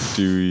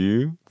 do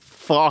you?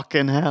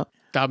 Fucking hell.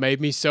 That made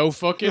me so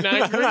fucking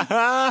angry.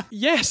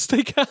 Yes,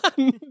 they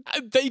can.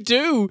 They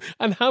do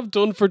and have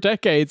done for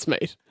decades,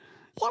 mate.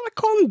 What a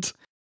cunt.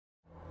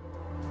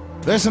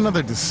 There's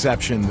another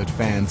deception that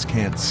fans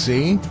can't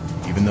see,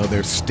 even though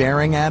they're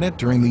staring at it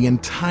during the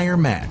entire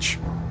match.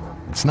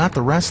 It's not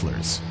the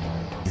wrestlers,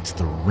 it's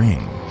the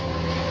ring.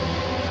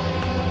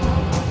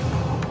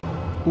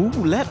 Ooh,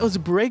 let us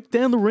break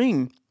down the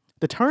ring.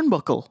 The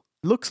turnbuckle.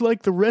 Looks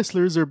like the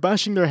wrestlers are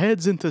bashing their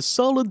heads into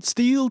solid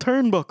steel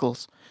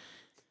turnbuckles.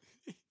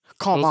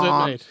 Come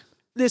on.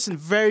 Listen,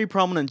 very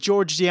prominent.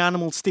 George the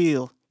Animal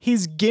Steel.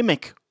 His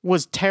gimmick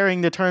was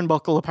tearing the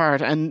turnbuckle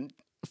apart and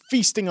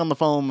feasting on the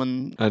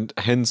foam. And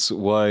hence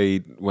why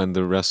when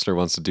the wrestler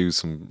wants to do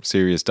some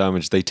serious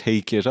damage, they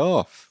take it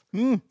off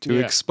to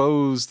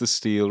expose the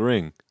steel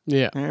ring.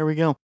 Yeah. There we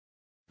go.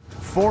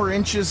 4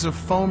 inches of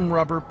foam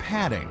rubber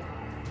padding.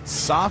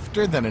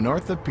 Softer than an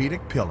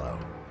orthopedic pillow.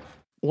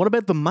 What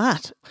about the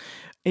mat?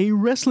 A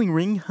wrestling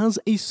ring has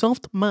a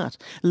soft mat,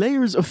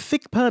 layers of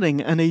thick padding,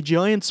 and a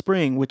giant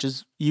spring, which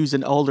is used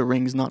in older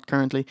rings, not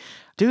currently.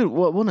 Dude,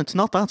 one, it's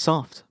not that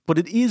soft, but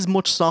it is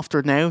much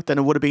softer now than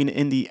it would have been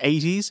in the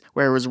 80s,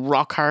 where it was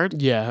rock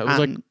hard. Yeah, it was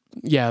it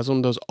was one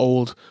of those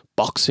old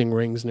boxing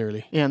rings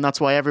nearly. Yeah, and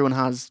that's why everyone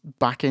has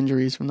back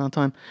injuries from that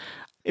time.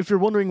 If you're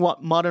wondering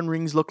what modern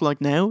rings look like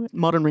now,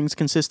 modern rings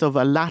consist of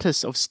a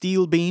lattice of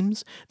steel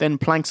beams, then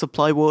planks of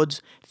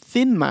plywood,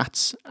 thin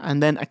mats,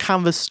 and then a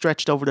canvas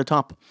stretched over the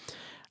top.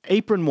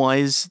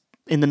 Apron-wise,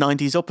 in the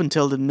 90s up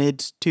until the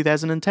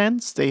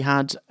mid-2010s, they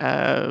had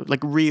like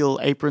real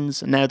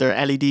aprons, and now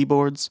they're LED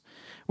boards,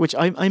 which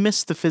I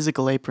miss the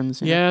physical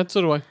aprons. Yeah,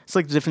 so do I. It's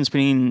like the difference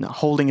between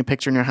holding a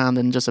picture in your hand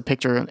and just a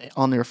picture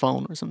on your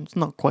phone or something. It's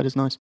not quite as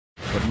nice.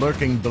 But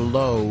lurking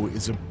below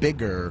is a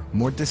bigger,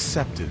 more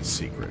deceptive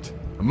secret.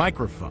 A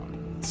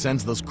microphone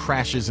sends those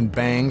crashes and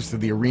bangs through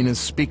the arena's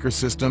speaker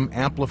system,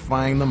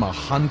 amplifying them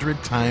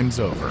 100 times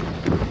over.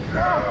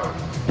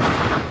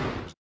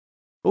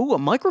 Oh, a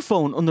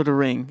microphone under the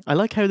ring. I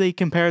like how they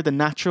compare the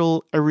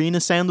natural arena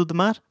sound of the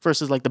mat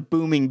versus like the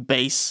booming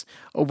bass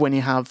of when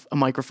you have a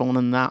microphone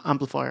and an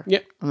amplifier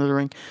under the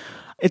ring.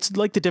 It's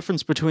like the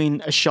difference between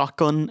a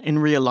shotgun in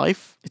real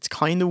life. It's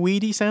kind of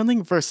weedy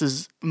sounding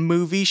versus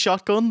movie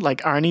shotgun,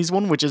 like Arnie's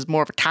one, which is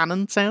more of a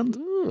cannon sound,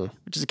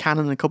 which is a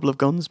cannon and a couple of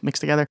guns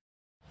mixed together.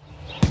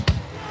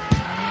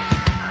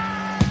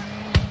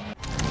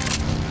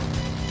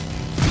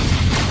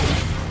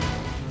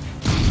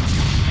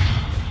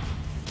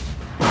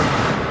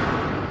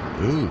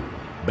 Ooh,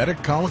 better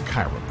call a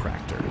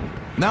chiropractor.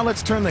 Now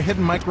let's turn the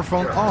hidden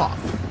microphone off.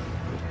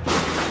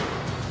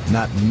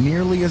 Not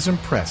nearly as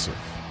impressive,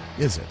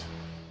 is it?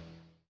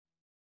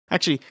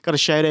 Actually, got a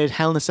shout out,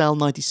 Hell in a Cell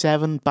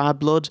 97, Bad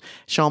Blood,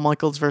 Shawn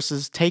Michaels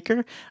versus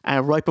Taker.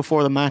 Right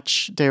before the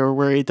match, they were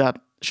worried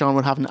that Shawn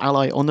would have an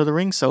ally under the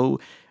ring,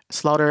 so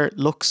Slaughter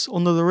looks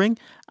under the ring,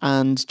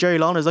 and Jerry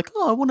Lawler's like,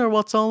 oh, I wonder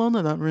what's all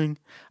under that ring.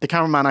 The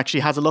cameraman actually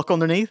has a look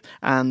underneath,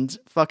 and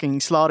fucking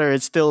Slaughter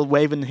is still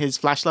waving his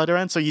flashlight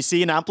around, so you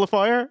see an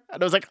amplifier,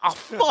 and I was like, oh,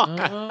 fuck!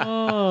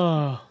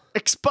 Oh.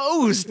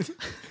 Exposed!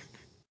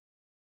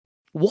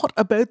 What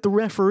about the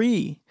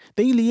referee?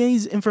 They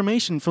liaise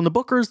information from the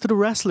bookers to the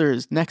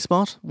wrestlers. Next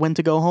spot, when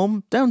to go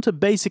home, down to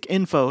basic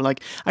info.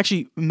 Like,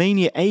 actually,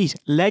 Mania 8,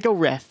 Lego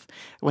ref.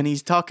 When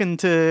he's talking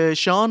to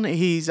Shawn,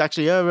 he's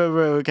actually,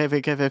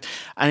 okay.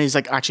 And he's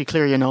like, actually,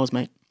 clear your nose,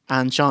 mate.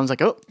 And Shawn's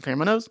like, oh, clear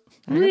my nose.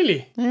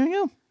 Really? There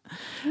you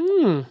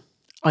go.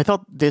 I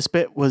thought this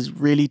bit was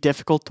really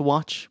difficult to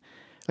watch.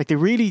 Like, they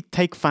really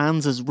take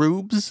fans as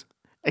rubes,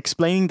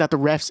 explaining that the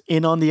ref's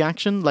in on the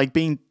action, like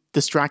being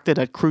distracted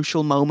at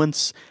crucial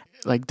moments,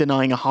 like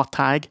denying a hot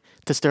tag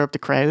to stir up the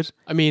crowd.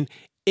 I mean,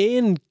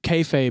 in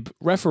kayfabe,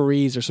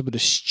 referees are some of the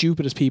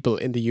stupidest people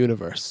in the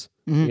universe.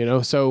 You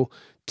know, so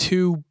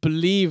to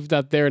believe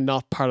that they're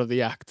not part of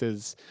the act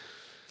is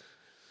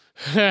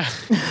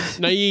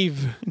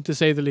naive, to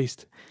say the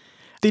least.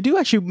 They do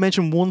actually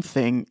mention one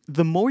thing.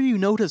 The more you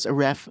notice a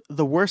ref,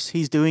 the worse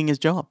he's doing his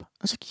job. I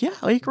was like, yeah,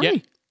 I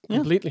agree. Yeah,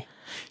 completely.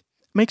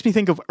 Makes me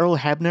think of Earl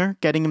Hebner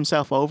getting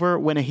himself over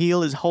when a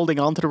heel is holding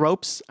on to the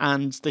ropes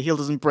and the heel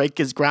doesn't break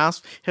his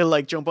grasp. He'll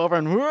like jump over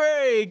and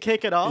hooray,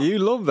 kick it off. You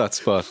love that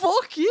spot.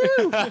 Fuck you!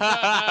 Count him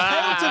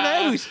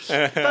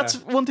out. That's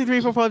 1, 2, 3,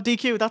 4, 5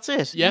 DQ. That's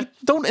it. Yeah. You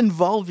don't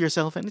involve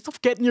yourself in it.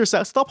 Stop getting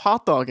yourself. Stop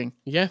hot dogging.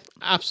 Yeah,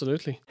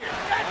 absolutely. I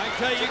can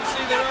tell you can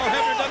see that Earl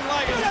Hebner doesn't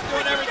like it. He's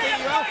doing everything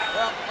he wants.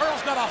 Well,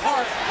 Earl's got a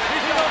heart. He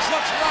knows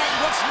what's right and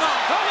what's not.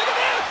 Oh, look at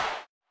this!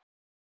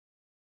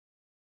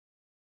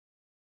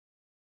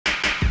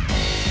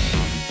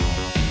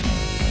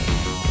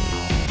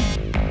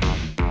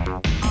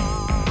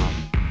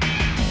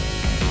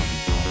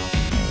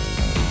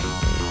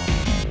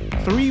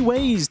 Three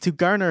ways to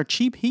garner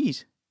cheap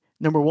heat.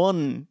 Number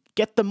 1,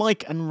 get the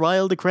mic and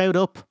rile the crowd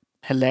up.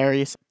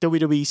 Hilarious.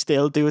 WWE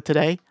still do it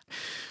today.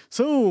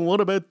 So, what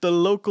about the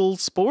local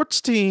sports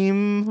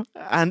team?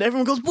 And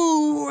everyone goes,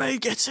 boo,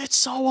 it's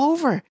so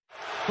over.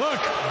 Look,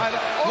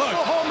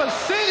 Oklahoma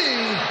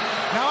City.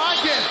 Now I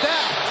get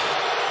that.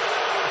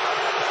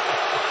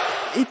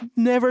 It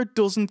never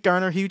doesn't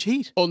garner huge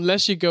heat.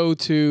 Unless you go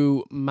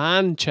to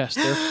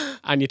Manchester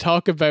and you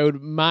talk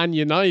about Man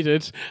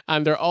United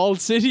and they're all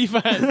City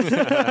fans.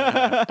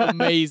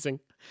 Amazing.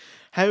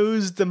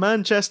 How's the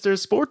Manchester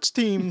sports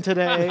team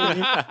today?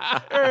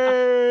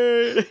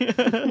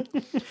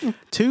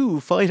 2,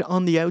 fight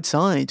on the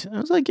outside. I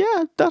was like,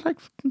 yeah,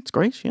 that's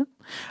great, yeah.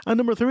 And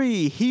number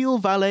 3, heel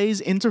valets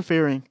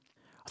interfering.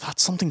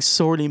 That's something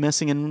sorely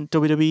missing in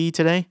WWE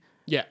today.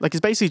 Yeah. Like,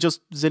 it's basically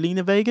just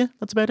Zelina Vega.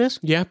 That's about it.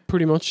 Yeah,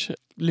 pretty much.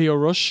 Leo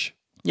Rush.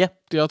 Yeah.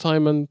 The odd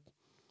time, and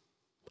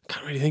I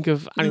can't really think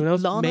of anyone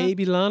else. Lana?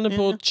 Maybe Lana,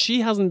 but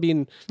she hasn't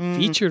been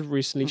featured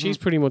recently. She's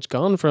pretty much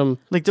gone from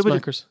like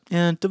Smackers.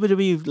 Yeah,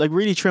 WWE like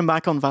really trim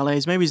back on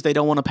valets. Maybe they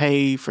don't want to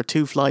pay for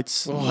 2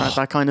 flights or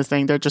that kind of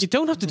thing. They're just... You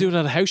don't have to do it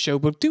at a house show,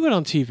 but do it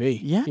on TV.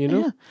 Yeah, you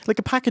know? Yeah. Like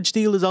a package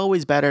deal is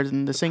always better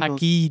than the single.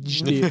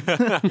 Package deal.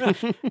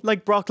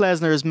 Like Brock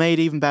Lesnar is made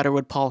even better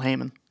with Paul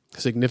Heyman.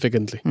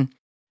 Significantly.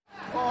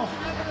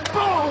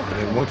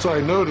 And once I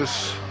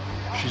notice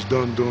she's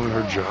done doing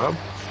her job,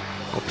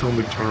 I'll tell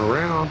them to turn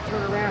around.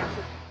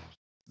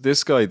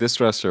 This guy, this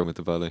wrestler with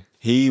the valet,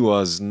 he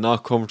was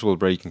not comfortable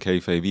breaking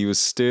kayfabe. He was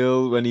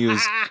still, when he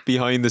was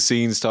behind the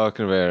scenes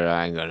talking about,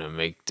 I'm going to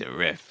make the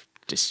ref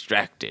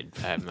distracted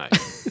by my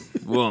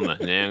woman.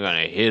 Then I'm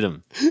going to hit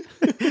him.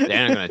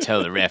 Then I'm going to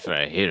tell the ref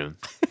I hit him.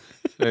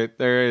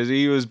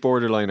 He was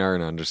borderline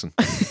Aaron Anderson.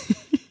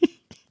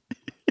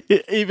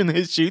 Even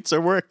his shoots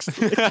are works.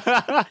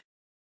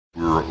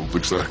 We're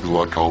exactly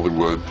like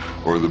Hollywood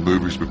or the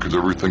movies because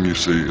everything you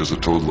see is a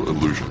total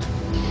illusion.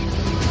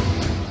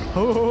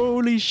 Oh,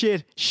 Holy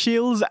shit.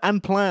 Shills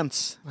and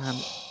plants. Man,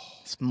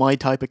 it's my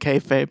type of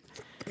kayfabe.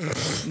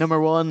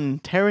 Number 1,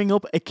 tearing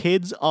up a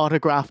kid's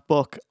autograph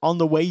book on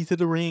the way to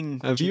the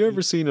ring. Have you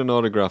ever seen an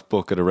autograph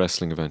book at a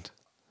wrestling event?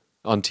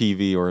 On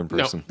TV or in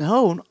person?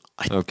 No.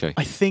 Okay.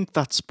 I think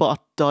that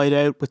spot died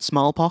out with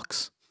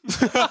smallpox.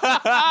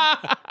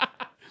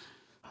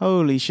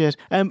 Holy shit.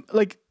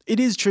 Like, it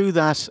is true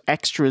that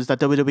extras that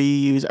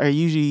WWE use are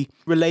usually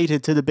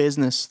related to the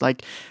business.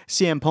 Like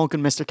CM Punk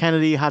and Mr.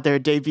 Kennedy had their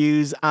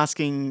debuts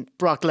asking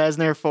Brock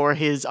Lesnar for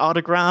his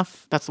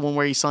autograph. That's the one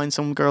where he signed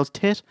some girl's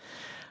tit.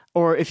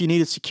 Or if you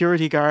need a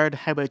security guard,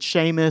 how about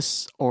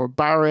Sheamus or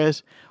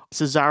Barrett,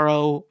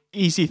 Cesaro,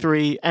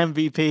 EC3,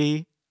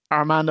 MVP,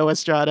 Armando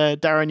Estrada,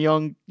 Darren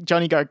Young,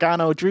 Johnny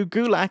Gargano, Drew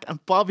Gulak,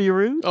 and Bobby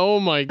Roode. Oh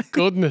my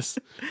goodness.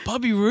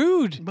 Bobby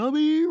Roode.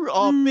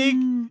 Oh, big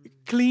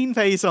clean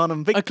face on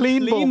him. Big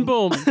clean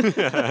bum.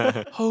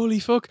 Holy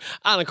fuck.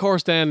 And of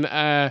course then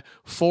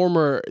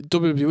former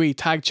WWE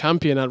tag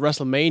champion at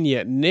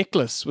WrestleMania,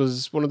 Nicholas,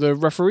 was one of the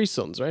referee's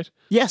sons, right?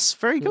 Yes,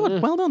 very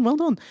good. Well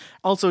done.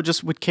 Also,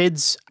 just with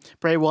kids,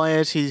 Bray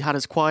Wyatt, he had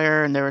his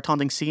choir and they were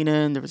taunting Cena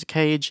and there was a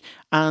cage.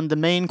 And the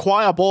main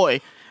choir boy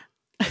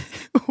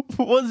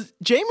was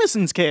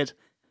Jameson's kid.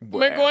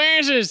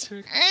 McGuire's.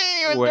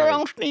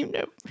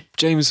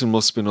 Jameson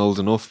must have been old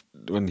enough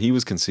when he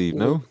was conceived,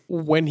 no?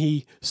 When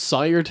he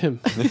sired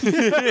him.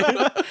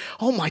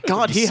 Oh my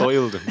God. He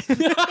soiled him.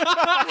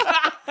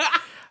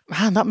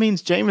 Man, that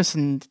means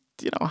Jameson,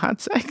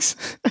 had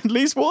sex at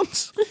least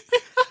once.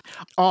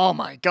 Oh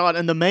my God.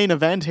 And the main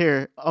event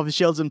here of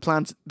Shields and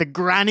Plants, the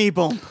granny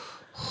bump.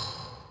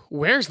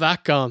 Where's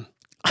that gone?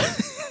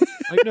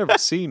 I've never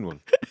seen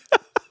one.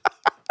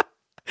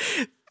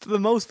 The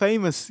most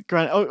famous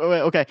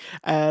okay.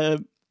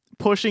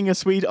 Pushing a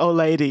sweet old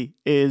lady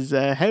is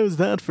how's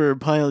that for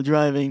pile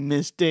driving,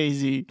 Miss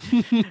Daisy?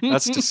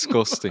 That's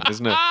disgusting,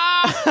 isn't it?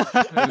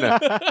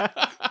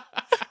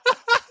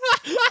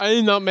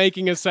 I'm not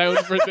making a sound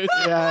for this.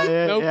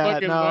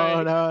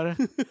 No.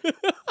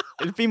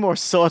 It'd be more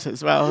soot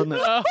as well, wouldn't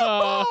it?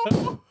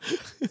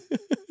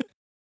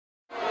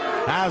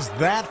 How's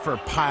that for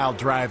pile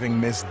driving,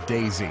 Miss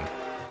Daisy?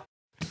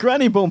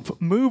 Granny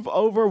bump, move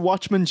over,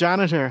 Watchman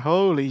janitor.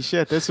 Holy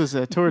shit, this was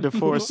a tour de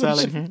force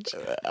selling here.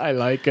 I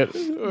like it.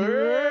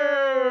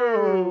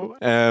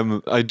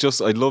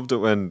 I loved it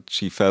when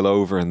she fell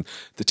over and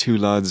the two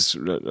lads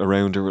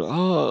around her were,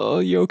 oh,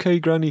 are you okay,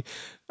 Granny?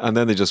 And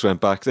then they just went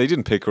back. They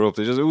didn't pick her up.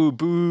 They just, ooh,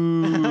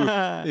 boo,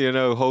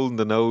 holding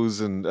the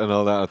nose and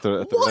all that at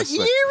the What wrestling.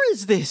 year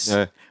is this?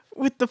 Yeah.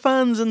 With the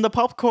fans and the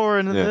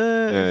popcorn and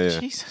Yeah.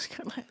 Jesus.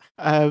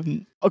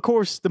 Of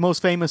course, the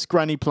most famous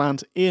granny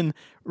plant in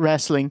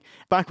wrestling,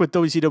 back with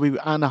WCW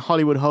and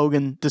Hollywood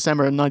Hogan,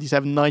 December of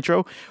 97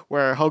 Nitro,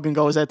 where Hogan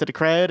goes out to the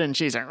crowd and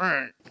she's like,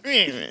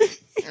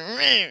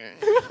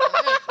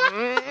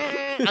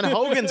 and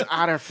Hogan's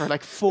at her for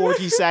like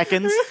 40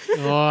 seconds,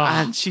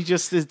 and she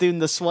just is doing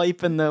the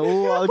swipe and the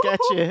I'll get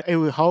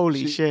you.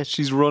 Holy shit!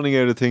 She's running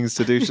out of things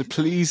to do. She said,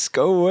 please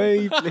go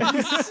away,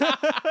 please. Come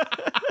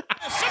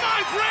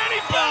on, Granny,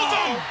 build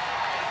him!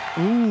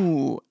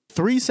 Ooh,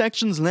 3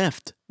 sections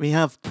left. We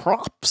have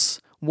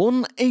props.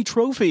 Won a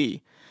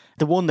trophy.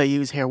 The one they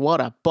use here, what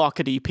a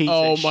buckety piece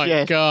of shit. Oh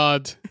my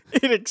God.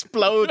 It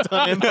explodes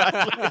on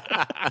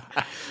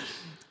impact.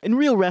 In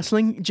real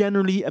wrestling,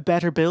 generally a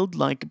better build.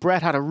 Like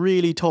Bret had a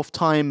really tough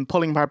time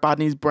pulling apart Bad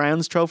News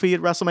Brown's trophy at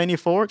WrestleMania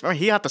 4.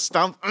 He had to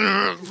stomp.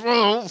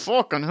 Oh,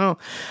 fucking hell.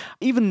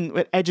 Even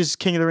with Edge's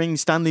King of the Ring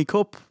Stanley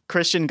Cup,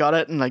 Christian got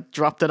it and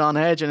dropped it on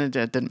Edge and it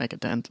didn't make a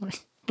dent.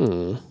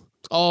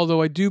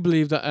 Although I do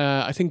believe that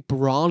I think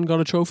Braun got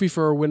a trophy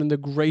for winning the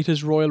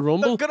greatest Royal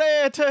Rumble. The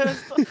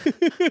greatest.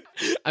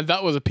 And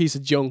that was a piece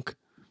of junk.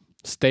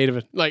 State of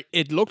it. Like,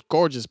 it looked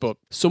gorgeous, but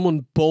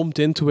someone bumped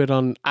into it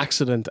on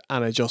accident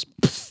and it just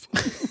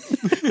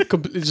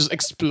completely just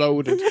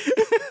exploded.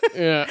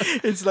 Yeah.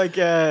 It's like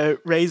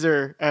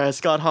Razor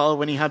Scott Hall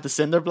when he had the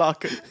cinder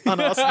block on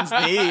Austin's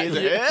knee.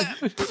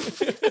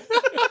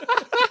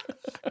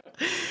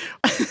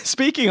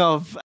 Speaking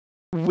of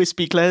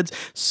wispy clouds,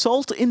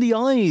 salt in the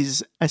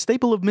eyes, a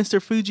staple of Mr.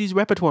 Fuji's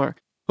repertoire.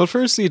 Well,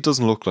 firstly, it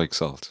doesn't look like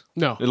salt.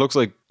 No. It looks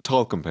like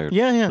talcum powder.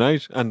 Yeah.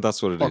 Right? And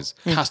that's what it is.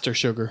 Castor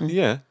sugar.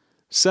 Yeah.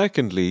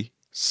 Secondly,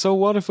 so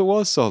what if it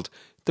was salt?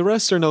 The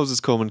wrestler knows it's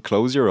coming.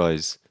 Close your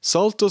eyes.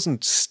 Salt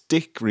doesn't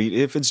stick.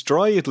 If it's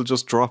dry, it'll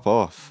just drop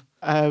off.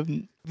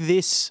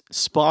 This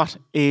spot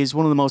is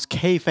one of the most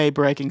kayfabe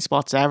breaking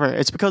spots ever.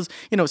 It's because,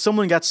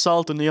 someone gets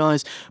salt in the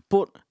eyes,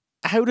 but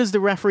how does the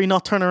referee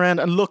not turn around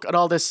and look at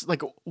all this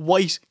like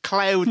white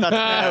cloud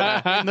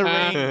that's now in the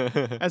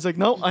ring? I was like,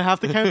 no, I have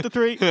to count to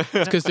 3. It's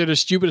because they're the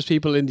stupidest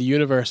people in the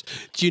universe.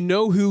 Do you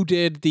know who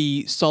did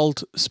the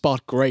salt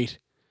spot great?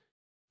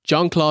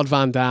 Jean-Claude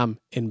Van Damme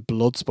in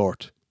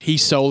Bloodsport. He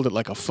sold it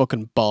like a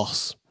fucking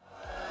boss.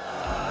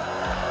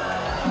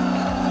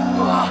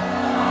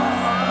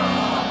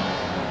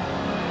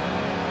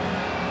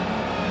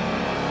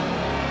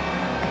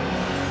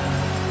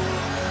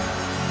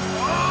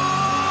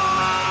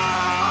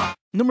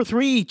 Number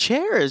 3,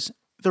 chairs.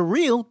 They're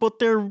real, but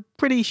they're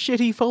pretty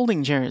shitty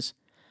folding chairs.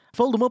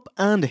 Fold them up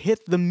and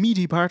hit the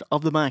meaty part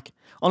of the back.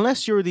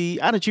 Unless you're the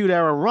Attitude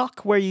Era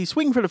Rock, where you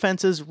swing for the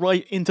fences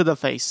right into the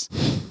face.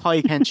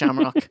 Hi, Ken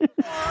Shamrock.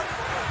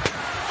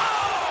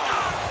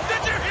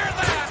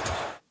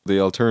 The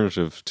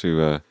alternative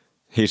to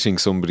hitting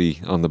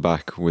somebody on the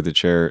back with a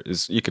chair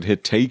is you could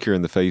hit Taker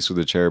in the face with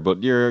a chair,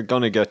 but you're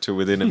going to get to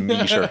within a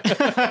metre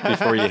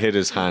before you hit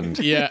his hand.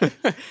 Yeah.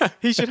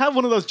 He should have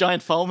one of those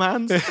giant foam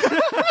hands.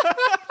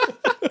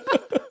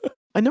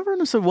 I never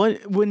understood why,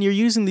 when you're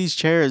using these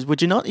chairs,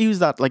 would you not use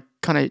that like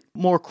kind of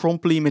more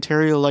crumply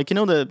material, like, you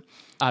know, the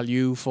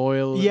alu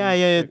foil?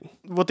 Yeah.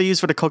 What they use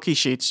for the cookie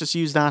sheets, just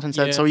use that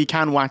instead, so you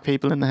can whack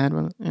people in the head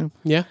with it. You know?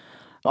 Yeah.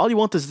 All you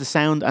want is the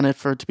sound and it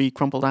for it to be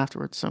crumpled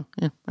afterwards. So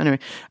yeah. Anyway,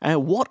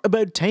 what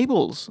about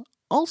tables?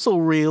 Also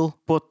real,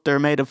 but they're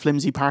made of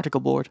flimsy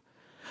particle board.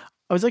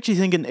 I was actually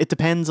thinking it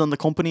depends on the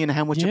company and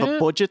how much of a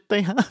budget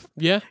they have.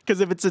 Yeah.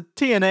 Because if it's a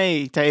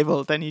TNA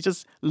table, then you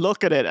just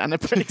look at it and it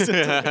breaks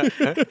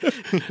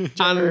it.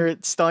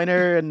 And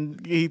Steiner,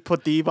 and he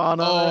put the on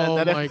it. Oh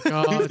and then my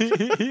God.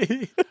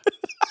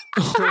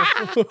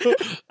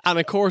 And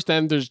of course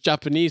then there's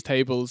Japanese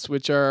tables,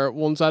 which are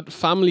ones that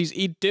families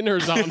eat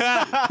dinners on.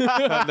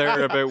 And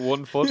they're about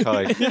 1 foot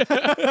high.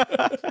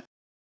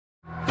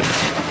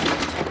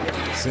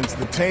 Since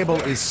the table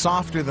is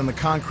softer than the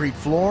concrete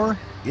floor,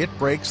 it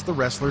breaks the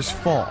wrestler's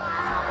fall.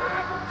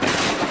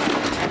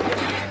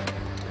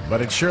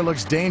 But it sure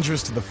looks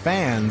dangerous to the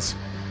fans,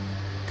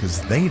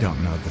 because they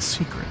don't know the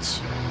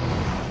secrets.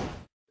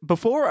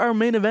 Before our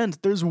main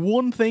event, there's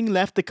one thing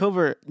left to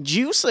cover.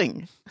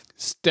 Juicing.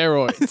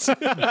 Steroids.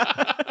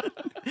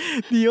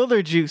 The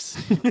other juice.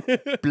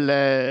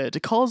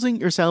 Blood. Causing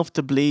yourself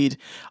to bleed.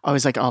 I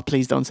was like, oh,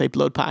 please don't say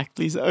blood pack,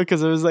 please.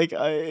 Because I was like,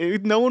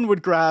 no one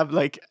would grab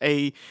like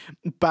a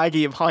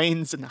baggie of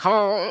Heinz and,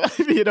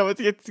 you know,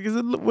 because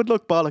it would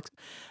look bollocks.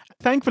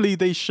 Thankfully,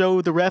 they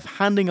show the ref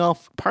handing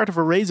off part of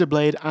a razor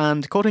blade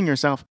and cutting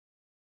yourself.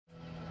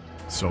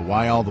 So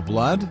why all the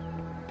blood?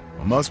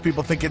 Well, most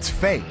people think it's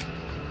fake.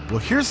 Well,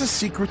 here's a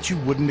secret you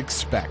wouldn't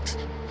expect.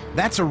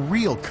 That's a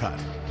real cut,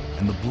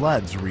 and the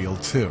blood's real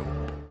too.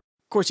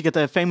 Of course, you get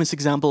the famous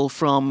example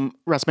from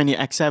WrestleMania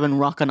X7,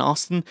 Rock and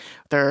Austin.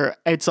 They're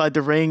outside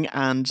the ring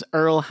and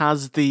Earl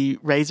has the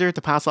razor to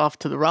pass off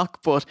to The Rock,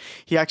 but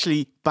he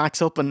actually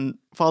backs up and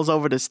falls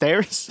over the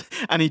stairs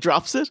and he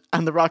drops it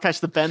and The Rock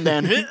has to bend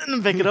down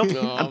and pick it up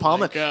and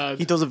palm it. God.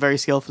 He does it very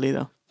skillfully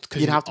though.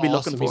 You'd have to be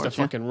looking for He's it. the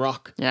fucking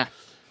Rock. Yeah.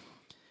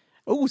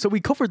 Oh, so we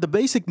covered the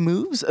basic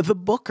moves, the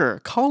booker,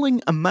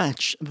 calling a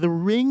match, the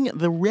ring,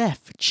 the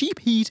ref, cheap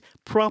heat,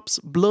 props,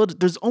 blood.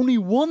 There's only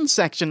one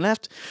section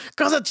left,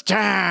 because it's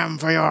time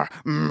for your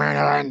main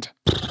event.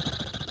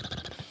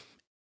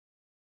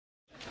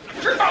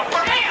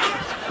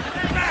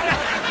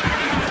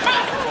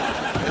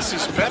 This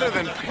is better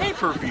than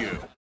pay-per-view.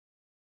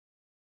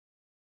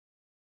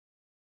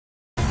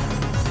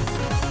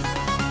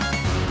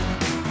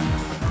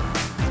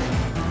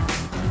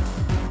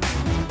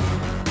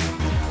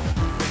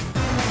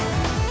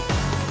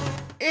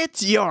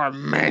 It's your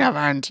main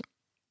event.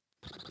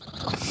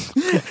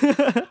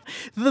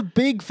 The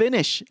big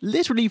finish.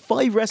 Literally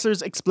 5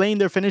 wrestlers explain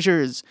their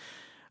finishers.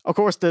 Of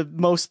course, the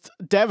most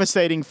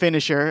devastating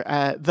finisher,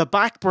 the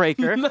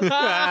backbreaker.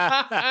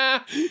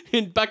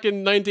 Back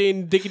in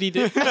 19 diggity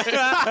dick.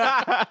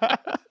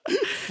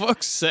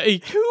 Fuck's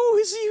sake. Who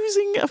is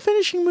using a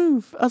finishing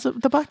move as the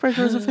backbreaker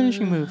as a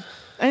finishing move?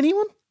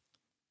 Anyone?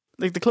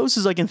 Like the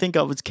closest I can think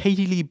of is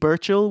Katie Lee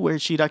Burchill, where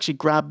she'd actually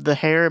grab the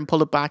hair and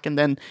pull it back and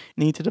then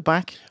knee to the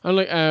back. And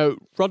like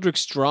Roderick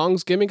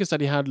Strong's gimmick is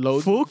that he had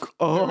loads. Fuck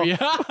off. Yeah.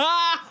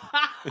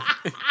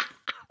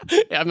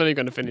 Yeah, I'm not even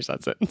going to finish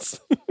that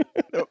sentence.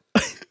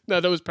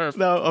 No, that was perfect.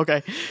 No,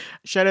 okay.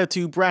 Shout out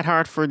to Bret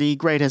Hart for the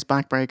greatest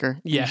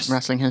backbreaker in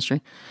wrestling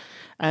history.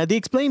 They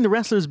explain the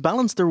wrestlers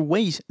balance their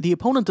weight. The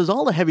opponent does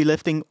all the heavy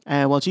lifting,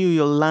 whilst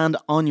you'll land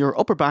on your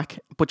upper back,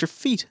 but your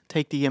feet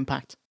take the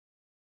impact.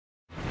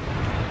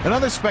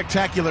 Another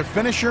spectacular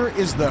finisher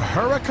is the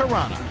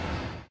Hurricanrana.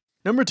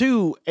 Number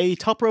 2, a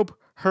top rope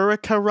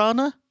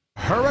Hurricanrana.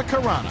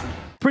 Hurricanrana.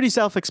 Pretty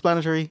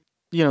self-explanatory.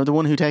 You know, the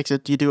one who takes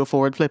it, you do a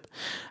forward flip.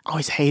 I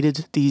always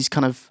hated these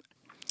kind of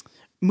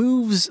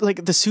moves,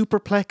 like the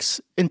superplex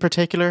in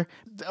particular.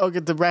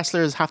 The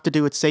wrestlers have to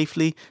do it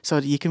safely so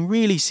that you can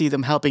really see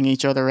them helping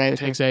each other out. It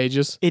takes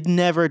ages. It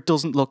never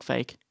doesn't look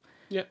fake.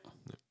 Yeah.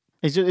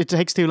 It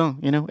takes too long,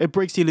 you know? It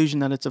breaks the illusion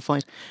that it's a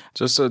fight.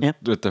 Just with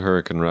the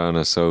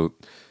Hurricanrana, so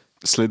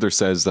Slither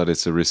says that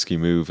it's a risky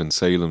move and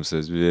Salem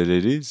says, well,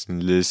 it is,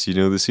 unless you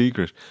know the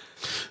secret.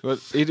 But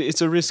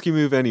it's a risky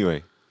move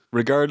anyway,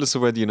 regardless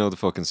of whether you know the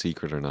fucking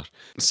secret or not.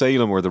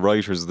 Salem or the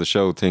writers of the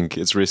show think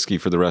it's risky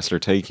for the wrestler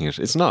taking it.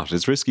 It's not.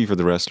 It's risky for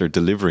the wrestler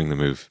delivering the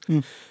move.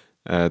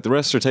 The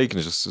wrestler taking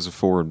it just as a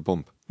forward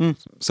bump.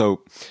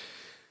 So,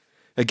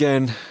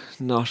 again,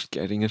 not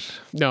getting it.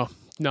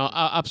 No,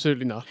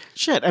 absolutely not.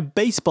 Shit, a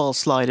baseball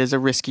slide is a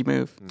risky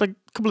move. Like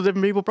a couple of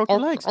different people broke their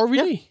legs. Oh,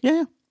 really?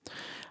 Yeah.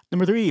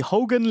 Number 3,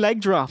 Hogan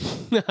leg drop.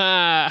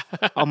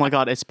 Oh my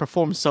God, it's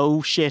performed so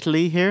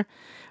shittily here.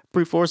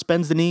 Brute force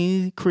bends the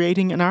knee,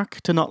 creating an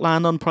arc to not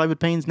land on Private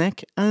Payne's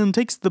neck, and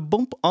takes the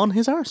bump on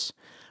his arse.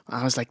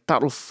 I was like,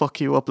 that'll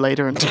fuck you up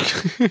later.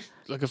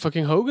 Like a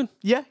fucking Hogan?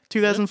 Yeah,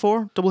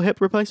 2004, double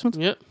hip replacement.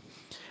 Yeah.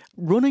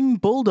 Running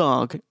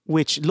Bulldog,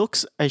 which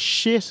looks as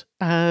shit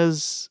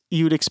as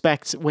you'd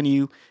expect when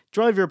you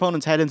drive your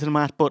opponent's head into the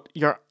mat, but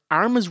your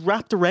arm is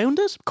wrapped around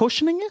it,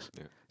 cushioning it.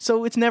 Yeah.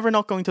 So it's never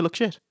not going to look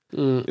shit.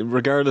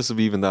 Regardless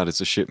of even that,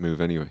 it's a shit move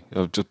anyway.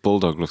 Just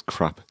Bulldog looks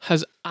crap.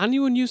 Has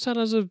anyone used that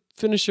as a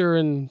finisher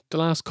in the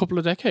last couple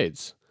of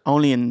decades?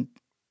 Only in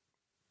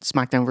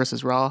SmackDown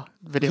vs. Raw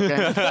video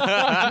game.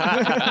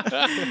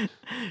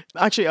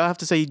 Actually, I have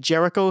to say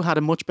Jericho had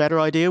a much better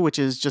idea, which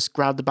is just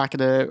grab the back of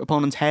the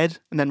opponent's head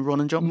and then run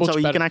and jump. Much so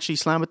better. You can actually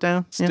slam it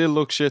down. Still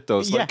looks shit though.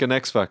 It's like an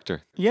X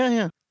Factor. Yeah,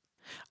 yeah.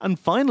 And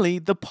finally,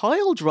 the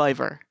pile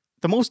driver.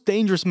 The most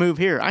dangerous move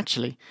here,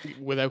 actually.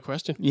 Without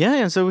question.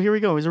 Yeah, so here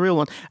we go. Here's a real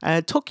one.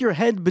 Tuck your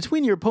head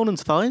between your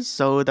opponent's thighs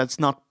so that's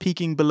not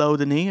peeking below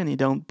the knee and you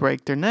don't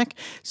break their neck.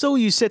 So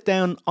you sit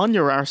down on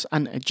your arse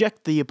and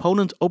eject the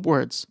opponent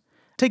upwards.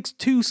 Takes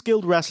 2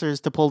 skilled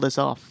wrestlers to pull this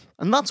off.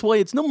 And that's why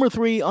it's number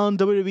 3 on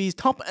WWE's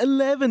top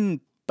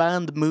 11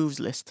 banned moves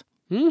list.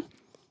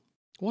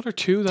 What are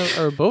 2 that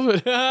are above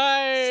it?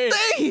 Hey!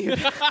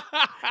 Steve!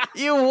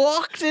 You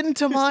walked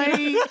into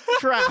my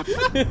trap.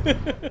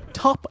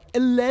 Top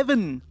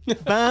 11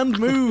 banned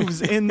moves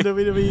in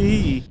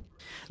WWE.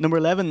 Number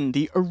 11,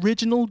 the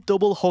original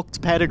double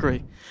hooked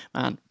pedigree.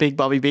 Man, Big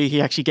Bobby B, he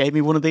actually gave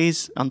me one of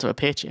these onto a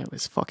pitch. It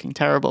was fucking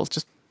terrible.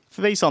 Just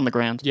face on the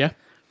ground. Yeah.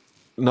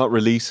 Not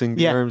releasing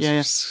the arms. Yeah.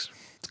 It's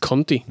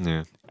cunty.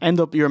 Yeah. End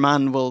up your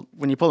man will,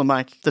 when you pull him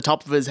back, the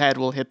top of his head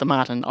will hit the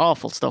mat and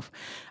awful stuff.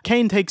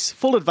 Kane takes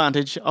full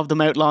advantage of them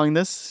outlawing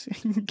this,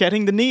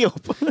 getting the knee up.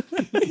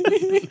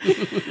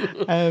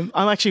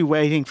 I'm actually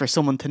waiting for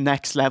someone to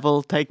next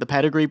level take the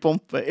pedigree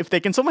bump. But if they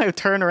can somehow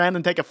turn around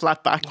and take a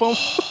flat back bump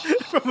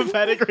from a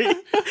pedigree.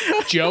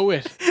 Joe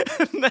it.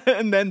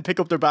 and then pick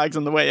up their bags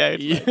on the way out.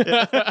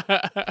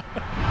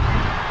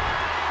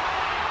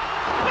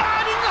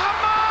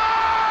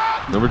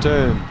 Number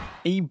 10.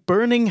 A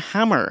burning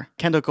hammer,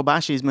 Kendo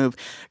Kobashi's move,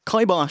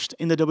 kiboshed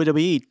in the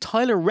WWE.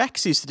 Tyler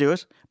Rex used to do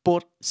it,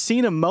 but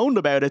Cena moaned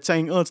about it,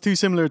 saying, oh, it's too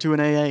similar to an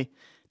AA.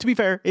 To be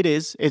fair, it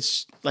is.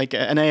 It's like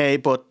an AA,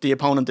 but the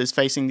opponent is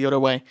facing the other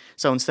way.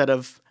 So instead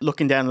of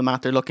looking down the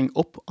mat, they're looking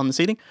up on the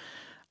seating.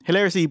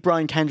 Hilariously,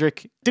 Brian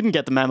Kendrick didn't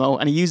get the memo,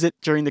 and he used it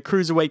during the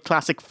Cruiserweight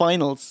Classic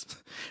finals.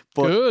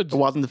 But it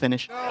wasn't the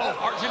finish. Oh,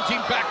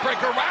 Argentine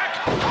backbreaker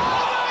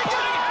rack.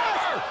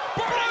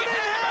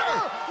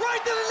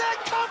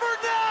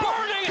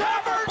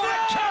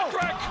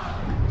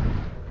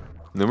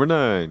 Number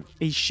 9.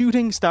 A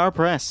shooting star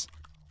press.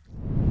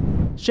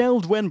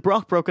 Shelved when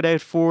Brock broke it out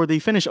for the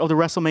finish of the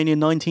WrestleMania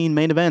 19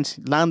 main event.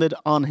 Landed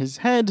on his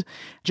head,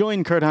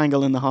 joined Kurt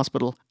Angle in the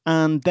hospital.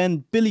 And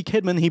then Billy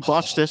Kidman, he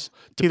botched it.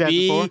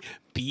 2004.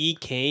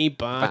 BK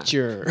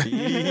Botcher.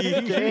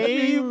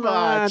 BK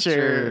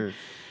Botcher.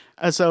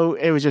 So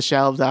it was just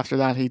shelved after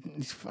that. He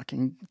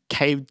fucking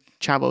caved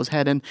Chavo's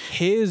head in.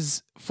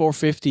 His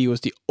 450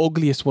 was the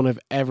ugliest one I've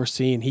ever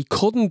seen. He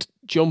couldn't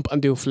jump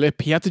and do a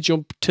flip. He had to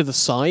jump to the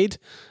side.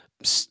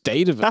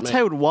 State of it. That's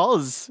how it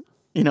was,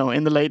 in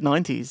the late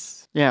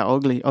 90s. Yeah,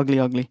 ugly.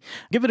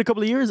 Give it a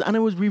couple of years and it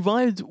was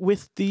revived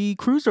with the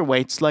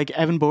cruiserweights like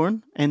Evan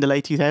Bourne in the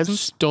late 2000s.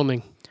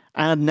 Stunning.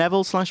 And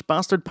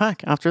Neville/Bastard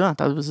Pac after that.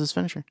 That was his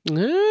finisher.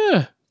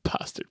 Yeah,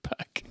 Bastard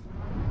Pac.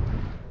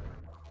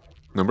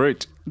 Number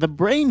 8. The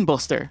Brain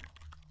Buster.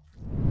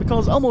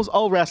 Because almost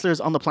all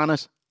wrestlers on the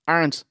planet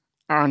aren't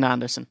Arn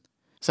Anderson.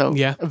 So,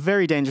 yeah, a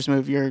very dangerous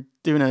move. You're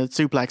doing a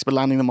suplex but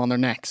landing them on their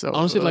neck. So,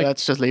 honestly,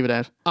 let's just leave it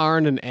out.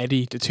 Arn and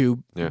Eddie, the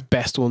 2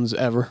 best ones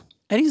ever.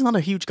 Eddie's not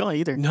a huge guy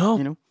either.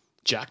 No.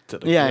 Jacked to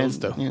the gills,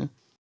 though. Yeah.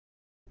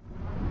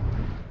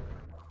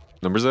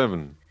 Number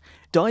 7.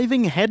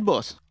 Diving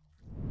headbutt.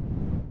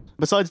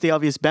 Besides the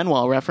obvious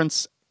Benoit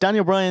reference,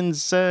 Daniel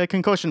Bryan's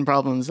concussion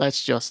problems,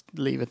 let's just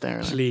leave it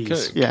there.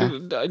 Please.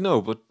 I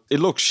know, but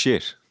it looks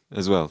shit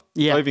as well.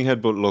 Yeah. Diving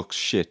headbutt looks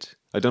shit.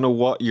 I don't know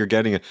what you're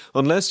getting at.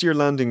 Unless you're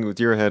landing with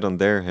your head on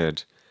their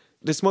head.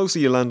 It's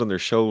mostly you land on their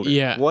shoulder.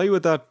 Yeah. Why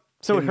would that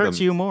So it hurts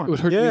you more. It would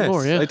hurt you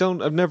more, yeah.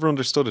 I've never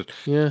understood it.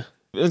 Yeah.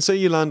 And say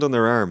you land on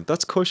their arm.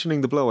 That's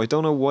cushioning the blow. I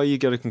don't know why you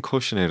get a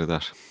concussion out of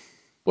that.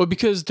 Well,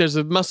 because there's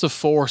a massive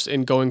force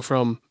in going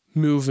from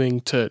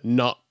moving to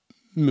not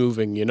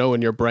moving,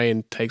 and your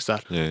brain takes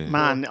that. Yeah.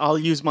 Man, I'll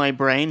use my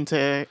brain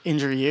to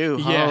injure you.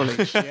 Yeah.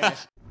 Holy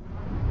shit.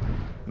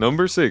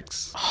 Number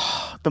 6.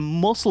 The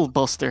Muscle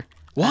Buster.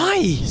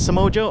 Why?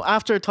 Samoa Joe,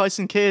 after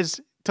Tyson Kidd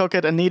took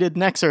it and needed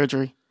neck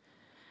surgery.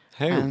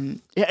 How?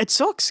 Yeah, it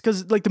sucks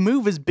because the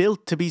move is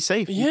built to be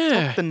safe. You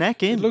tuck the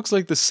neck in. It looks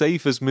like the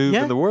safest move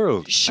in the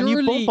world. Surely,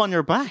 and you bump on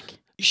your back.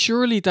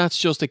 Surely that's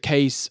just a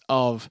case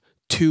of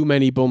too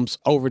many bumps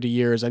over the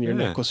years and your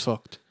neck was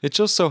fucked. It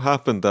just so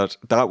happened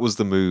that was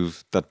the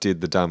move that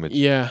did the damage.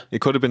 Yeah.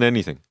 It could have been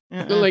anything.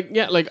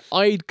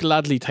 I'd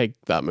gladly take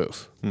that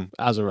move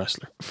as a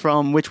wrestler.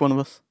 From which one of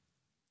us?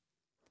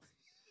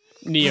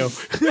 Neo.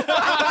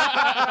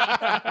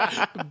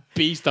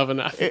 Beast of an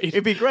athlete.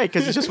 It'd be great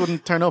because he just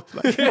wouldn't turn up.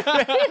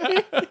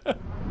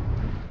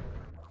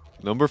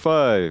 Number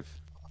 5.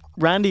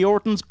 Randy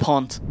Orton's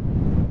punt.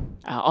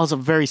 Also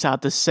very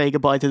sad to say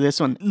goodbye to this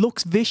one.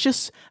 Looks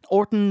vicious.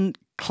 Orton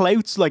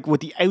clouts like with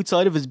the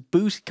outside of his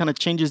boot, kind of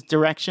changes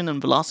direction and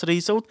velocity.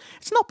 So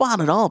it's not bad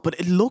at all, but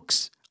it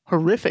looks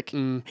horrific.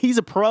 He's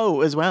a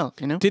pro as well,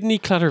 you know? Didn't he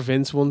clatter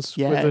Vince once?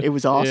 Yeah, with it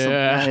was awesome.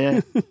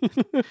 Yeah.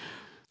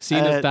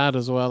 Cena's dad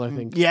as well, I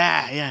think.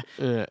 Yeah.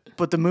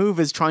 But the move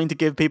is trying to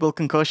give people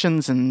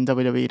concussions, and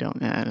WWE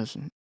don't. Yeah, it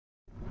doesn't.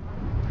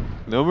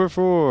 Number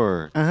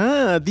 4.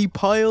 The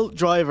pile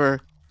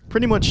driver.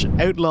 Pretty much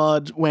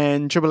outlawed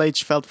when Triple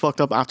H felt fucked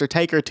up after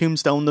Taker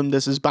tombstoned him.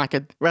 This is back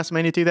at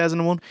WrestleMania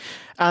 2001.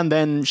 And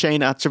then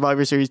Shane at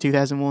Survivor Series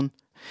 2001.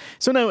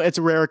 So now it's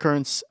a rare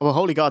occurrence. Well,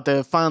 holy God,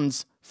 the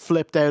fans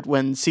flipped out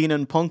when Cena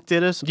and Punk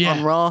did it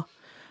on Raw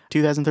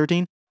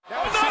 2013.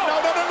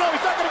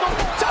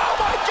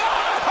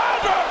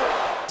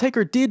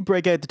 Taker did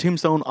break out the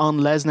tombstone on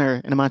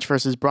Lesnar in a match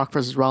versus Brock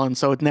versus Rollins,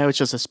 so now it's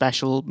just a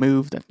special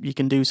move that you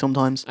can do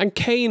sometimes. And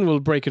Kane will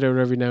break it out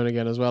every now and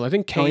again as well. I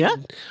think Kane. I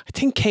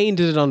think Kane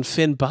did it on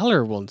Finn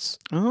Balor once.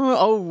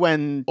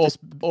 When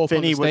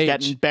Finny was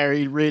getting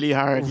buried really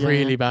hard,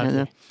 really badly.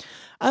 Yeah.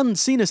 And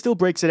Cena still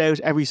breaks it out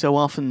every so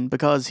often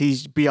because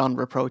he's beyond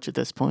reproach at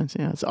this point.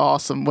 Yeah, it's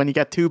awesome when you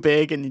get too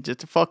big and you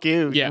just fuck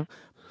you. Yeah. You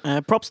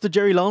know? Props to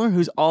Jerry Lawler,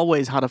 who's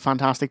always had a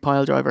fantastic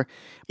pile driver.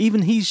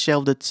 Even he's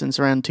shelved it since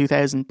around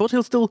 2000, but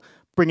he'll still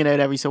bring it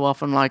out every so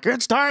often, like,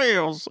 it's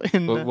Styles!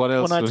 But what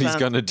else is he's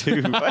going to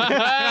do?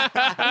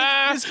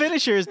 His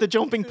finisher is the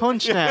jumping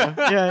punch now.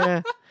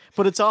 Yeah.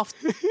 But it's off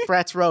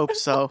Brett's rope,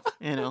 so,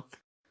 you know.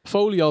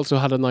 Foley also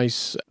had a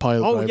nice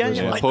pile driver.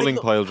 as well. Pulling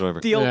pile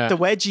driver. The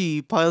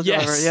wedgie pile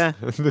driver, yeah.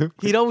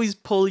 He'd always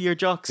pull your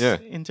jocks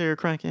into your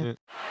crack, yeah.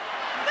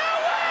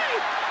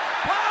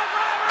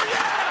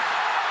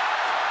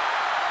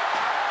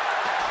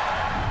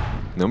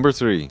 Number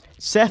 3.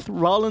 Seth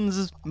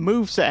Rollins'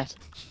 moveset.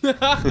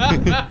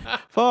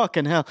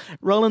 Fucking hell.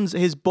 Rollins,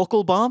 his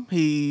buckle bomb,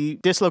 he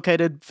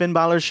dislocated Finn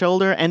Balor's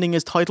shoulder, ending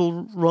his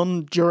title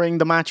run during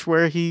the match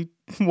where he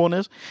won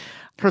it.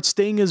 Hurt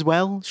Sting as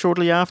well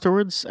shortly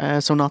afterwards,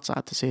 so not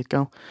sad to see it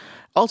go.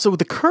 Also,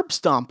 the curb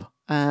stomp.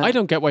 I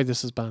don't get why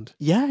this is banned.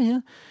 Yeah.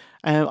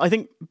 I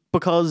think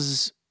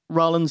because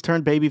Rollins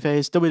turned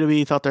babyface,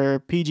 WWE thought their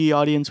PG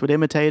audience would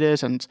imitate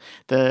it, and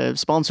the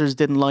sponsors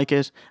didn't like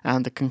it,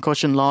 and the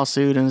concussion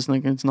lawsuit, and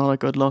it's not a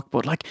good look,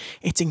 but like,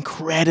 it's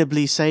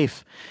incredibly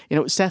safe. You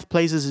know, Seth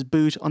places his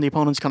boot on the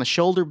opponent's kind of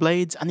shoulder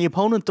blades, and the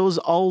opponent does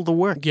all the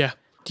work. Yeah.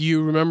 Do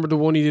you remember the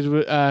one he did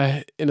with,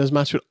 in his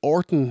match with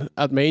Orton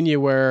at Mania,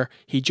 where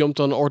he jumped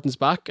on Orton's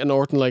back and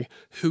Orton like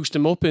hooshed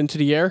him up into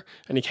the air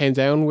and he came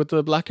down with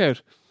the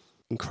blackout?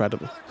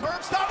 Incredible.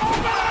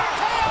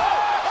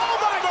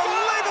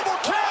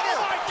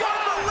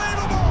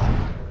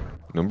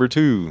 Number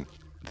 2.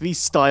 The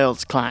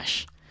Styles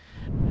clash.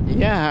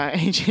 Yeah,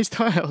 AJ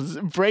Styles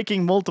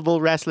breaking multiple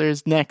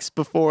wrestlers' necks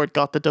before it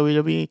got to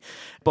WWE,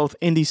 both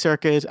indie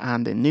circuit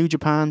and in New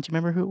Japan. Do you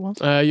remember who it was?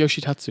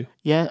 Yoshitatsu.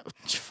 Yeah,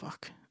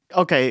 fuck.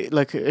 Okay,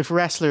 like if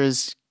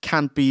wrestlers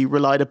can't be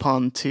relied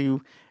upon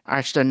to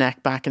arch their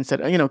neck back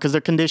instead, because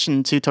they're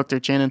conditioned to tuck their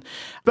chin in,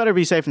 better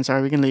be safe and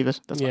sorry, we can leave it.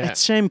 It's a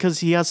shame because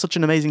he has such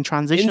an amazing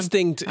transition.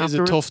 Instinct is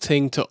a tough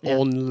thing to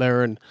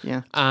unlearn.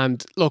 Yeah.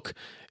 And look,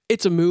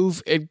 it's a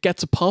move, it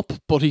gets a pop,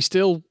 but he's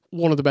still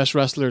one of the best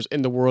wrestlers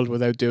in the world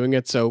without doing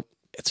it, so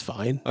it's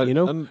fine, break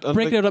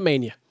it out at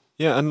Mania.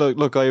 Yeah, and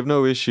look, I have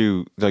no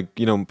issue,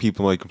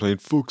 people might complain,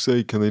 fuck's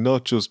sake, can they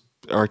not just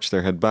arch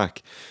their head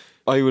back?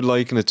 I would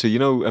liken it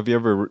to, have you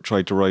ever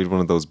tried to ride one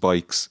of those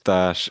bikes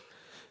that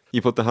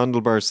you put the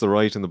handlebars to the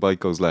right and the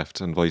bike goes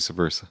left and vice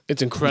versa?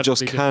 It's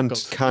incredibly You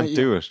just can't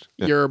do it.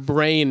 Yeah. Your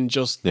brain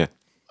just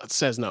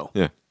says no.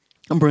 Yeah.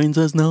 And brain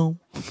says no.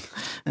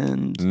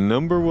 And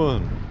number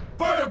 1.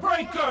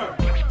 Vertebreaker!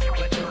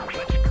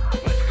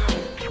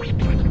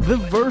 The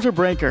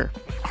Vertebreaker.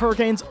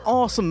 Hurricane's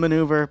awesome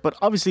maneuver, but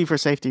obviously for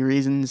safety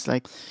reasons,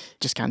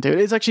 just can't do it.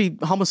 It's actually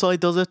Homicide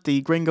does it,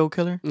 the Gringo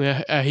Killer.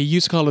 Yeah, he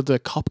used to call it the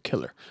Cop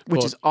Killer,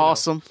 which is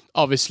awesome.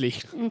 Obviously.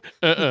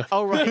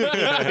 Oh right,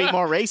 to be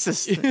more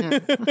racist.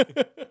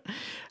 Yeah.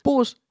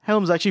 But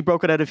Helms actually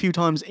broke it out a few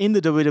times in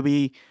the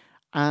WWE,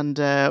 and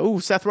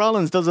Seth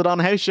Rollins does it on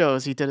house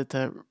shows. He did it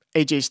to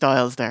AJ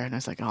Styles there, and I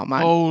was like, oh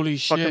man, holy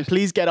fucking shit!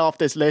 Please get off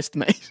this list,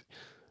 mate.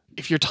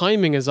 If your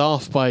timing is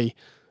off by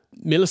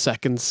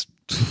milliseconds,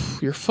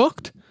 you're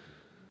fucked.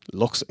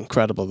 Looks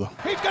incredible though.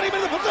 He's got him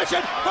in the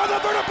position for the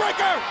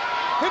Vertebreaker.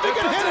 If he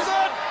can hit it,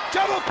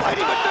 Devil's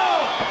fighting, but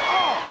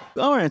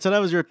no. Alright, so that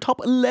was your top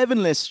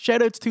 11 list.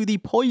 Shoutouts to the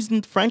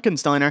Poisoned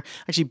Frankensteiner.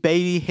 Actually,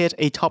 Bailey hit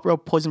a top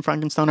rope Poisoned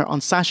Frankensteiner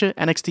on Sasha,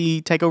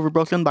 NXT TakeOver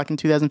Brooklyn back in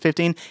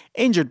 2015.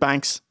 Injured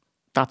Banks.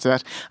 That's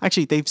it.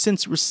 Actually, they've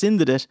since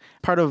rescinded it.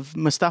 Part of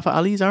Mustafa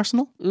Ali's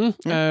arsenal.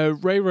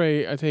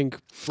 Ray, I think,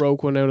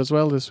 broke one out as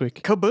well this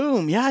week.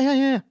 Kaboom!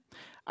 Yeah.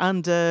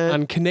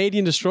 And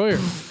Canadian Destroyer.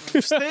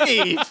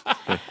 Steve,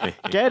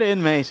 get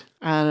in, mate.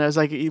 And I was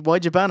like,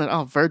 why'd you ban it?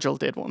 Oh, Virgil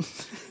did one.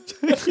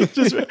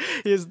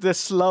 He's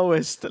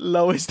the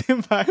lowest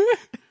impact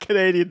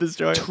Canadian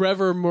Destroyer.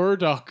 Trevor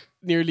Murdoch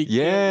nearly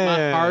killed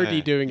Matt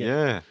Hardy doing it.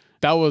 Yeah.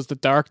 That was the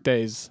dark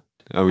days.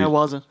 Oh, How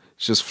was it?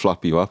 It's just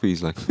floppy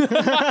whoppies, like.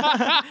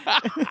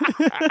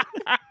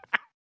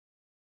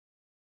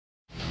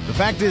 The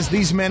fact is,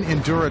 these men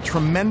endure a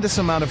tremendous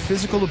amount of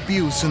physical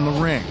abuse in the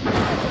ring.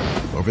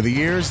 Over the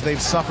years,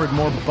 they've suffered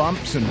more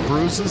bumps and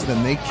bruises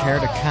than they care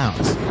to count.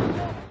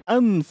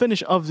 And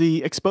finish of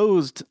the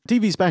Exposed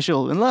TV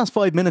special. In the last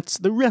 5 minutes,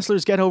 the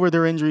wrestlers get over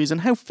their injuries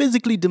and how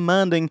physically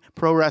demanding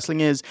pro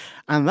wrestling is.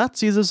 And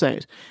that's easy to say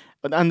it.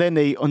 And then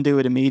they undo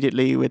it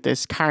immediately with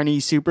this Carney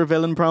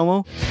supervillain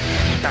promo.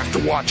 After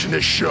watching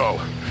this show,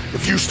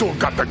 if you still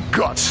got the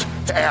guts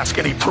to ask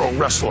any pro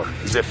wrestler,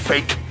 is it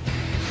fake?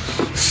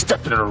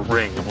 Step into the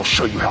ring and we'll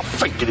show you how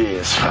fake it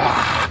is.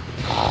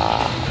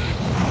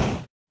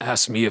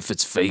 Ask me if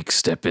it's fake,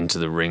 step into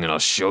the ring and I'll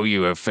show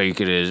you how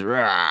fake it is.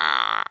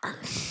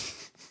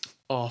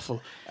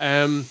 Awful.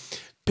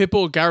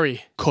 Pitbull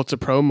Gary cuts a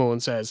promo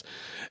and says,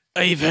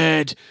 I've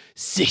had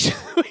 6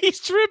 He's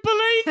Triple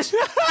H.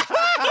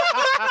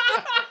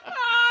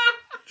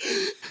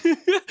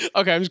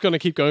 Okay, I'm just going to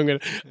keep going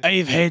with it.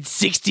 I've had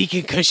 60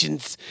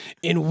 concussions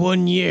in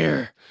 1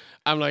 year.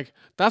 I'm like,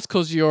 that's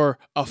because you're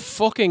a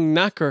fucking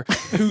knacker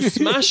who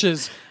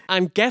smashes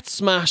and gets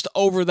smashed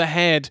over the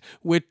head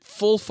with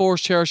full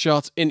force chair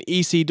shots in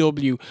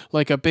ECW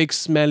like a big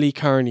smelly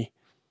carny.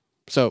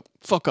 So,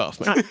 fuck off,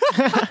 man.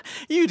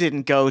 You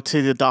didn't go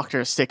to the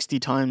doctor 60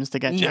 times to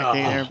get checked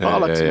either.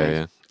 Bollocks,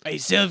 mate. I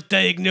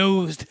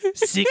self-diagnosed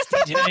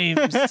 60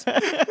 times.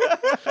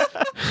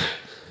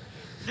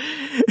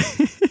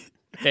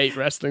 Hate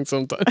wrestling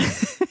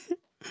sometimes.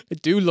 I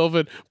do love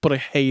it, but I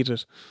hate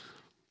it.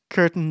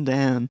 Curtain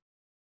down.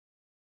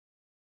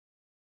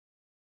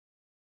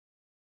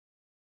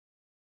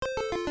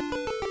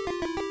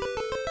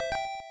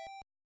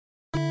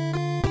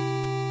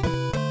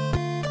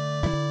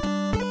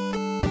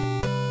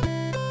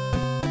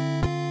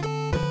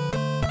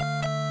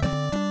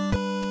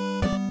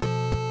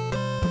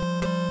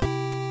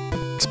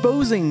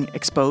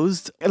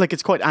 Exposed, like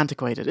it's quite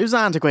antiquated. It was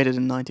antiquated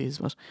in the 90s,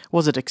 but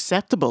was it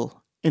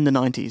acceptable in the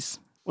 90s?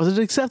 Was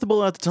it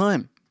acceptable at the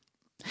time?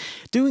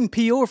 Doing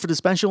PR for the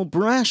special,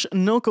 Brash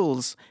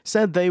Knuckles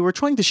said they were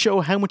trying to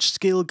show how much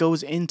skill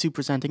goes into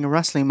presenting a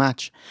wrestling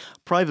match.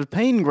 Private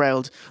Payne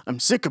growled, I'm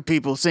sick of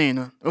people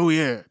saying, oh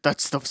yeah, that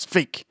stuff's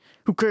fake.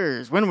 Who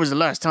cares? When was the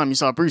last time you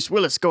saw Bruce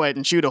Willis go out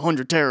and shoot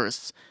 100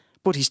 terrorists?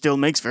 But he still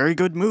makes very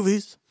good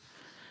movies.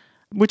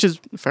 Which is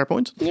a fair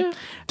point. Yeah.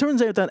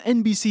 Turns out that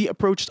NBC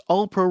approached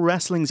All Pro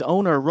Wrestling's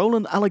owner,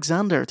 Roland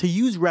Alexander, to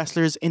use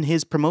wrestlers in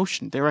his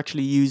promotion. They're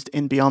actually used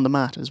in Beyond the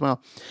Mat as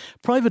well.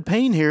 Private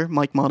Payne here,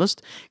 Mike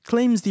Modest,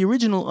 claims the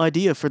original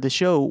idea for the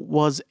show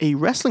was a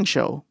wrestling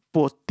show,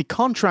 but the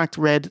contract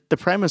read the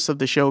premise of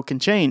the show can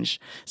change.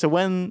 So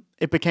when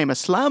it became a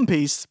slam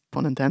piece,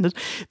 pun intended,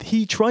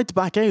 he tried to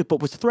back out,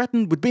 but was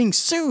threatened with being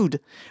sued,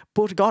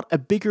 but got a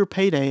bigger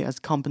payday as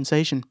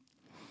compensation.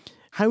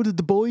 How did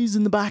the boys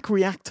in the back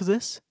react to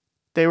this?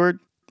 They were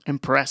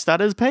impressed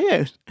at his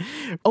payout.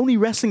 Only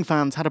wrestling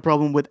fans had a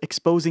problem with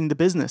exposing the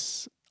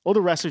business.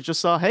 Other wrestlers just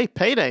saw, hey,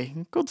 payday,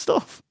 good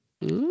stuff.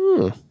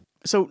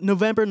 So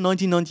November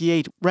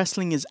 1998,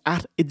 wrestling is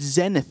at its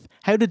zenith.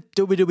 How did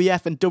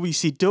WWF and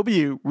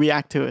WCW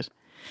react to it?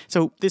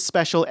 So this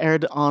special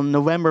aired on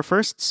November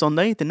 1st,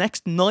 Sunday. The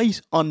next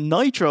night on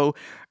Nitro,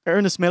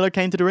 Ernest Miller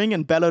came to the ring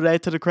and bellowed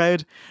out to the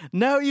crowd,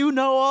 now you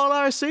know all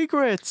our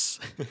secrets.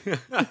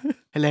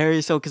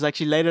 Hilarious, though, because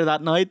actually later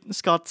that night,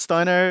 Scott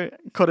Steiner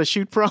cut a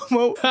shoot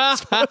promo.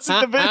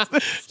 Sponsored the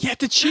business. Yeah,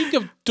 the cheek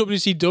of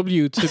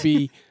WCW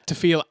to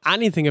feel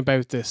anything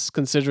about this,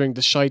 considering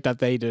the shite that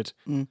they did.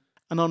 And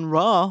on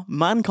Raw,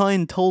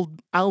 Mankind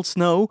told Al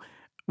Snow,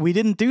 we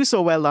didn't do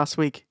so well last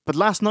week, but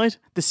last night,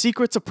 the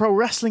secrets of pro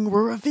wrestling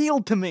were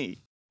revealed to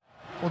me.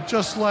 Well,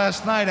 just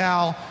last night,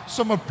 Al,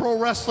 some of pro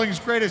wrestling's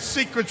greatest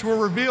secrets were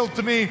revealed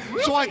to me,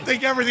 so I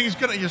think everything's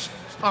gonna... You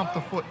stomp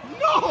the foot.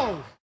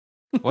 No!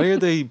 Why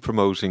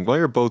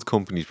are both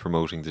companies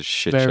promoting this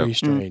shit show? Very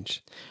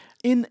strange.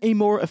 In a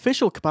more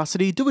official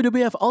capacity,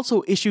 WWF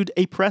also issued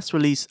a press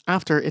release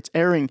after its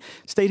airing,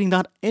 stating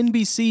that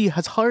NBC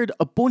has hired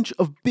a bunch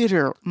of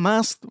bitter,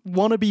 masked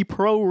wannabe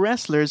pro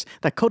wrestlers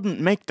that couldn't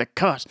make the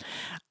cut,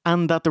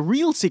 and that the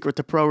real secret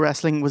to pro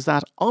wrestling was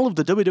that all of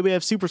the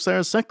WWF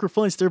superstars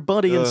sacrificed their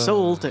body and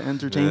soul to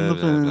entertain the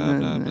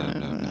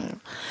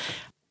fans.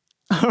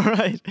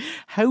 Alright,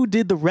 how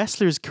did the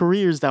wrestlers'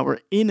 careers that were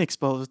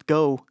inexposed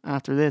go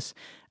after this?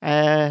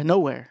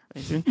 Nowhere,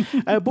 basically.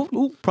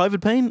 But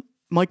Private Payne,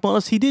 Mike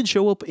Modest, he did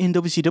show up in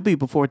WCW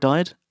before it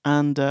died.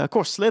 And of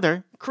course,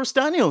 Slither, Chris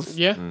Daniels.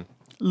 Yeah.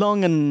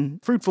 Long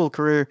and fruitful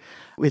career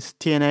with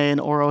TNA and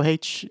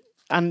ROH.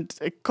 And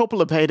a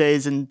couple of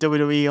paydays in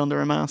WWE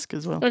under a mask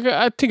as well.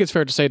 I think it's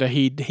fair to say that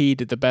he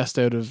did the best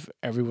out of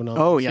everyone else.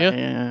 Oh,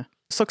 yeah.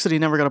 Sucks that he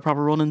never got a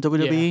proper run in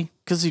WWE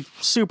because he's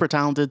super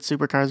talented,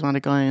 super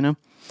charismatic guy, you know.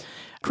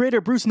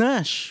 Creator Bruce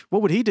Nash,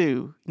 what would he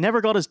do?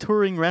 Never got his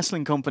touring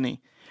wrestling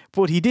company,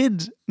 but he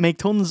did make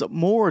tons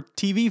more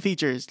TV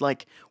features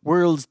like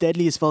World's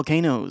Deadliest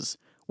Volcanoes,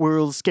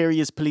 World's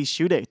Scariest Police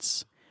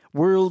Shootouts,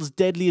 World's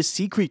Deadliest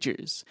Sea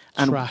Creatures,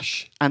 and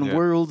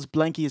World's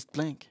Blankiest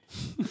Blank.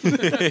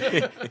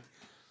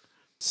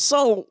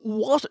 So,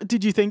 what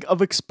did you think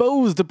of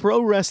Exposed,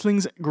 Pro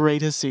Wrestling's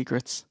Greatest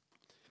Secrets?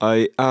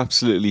 I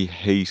absolutely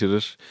hated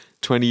it.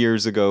 20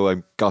 years ago,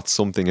 I got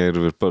something out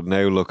of it, but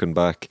now looking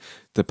back,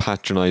 the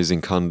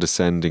patronizing,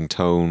 condescending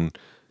tone,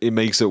 it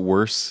makes it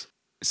worse.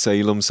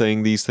 Salem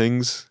saying these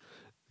things,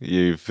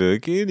 you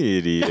fucking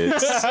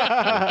idiots.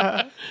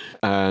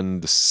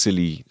 And the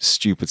silly,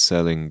 stupid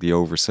selling, the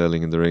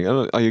overselling in the ring.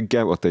 I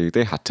get what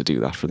they had to do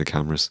that for the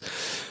cameras.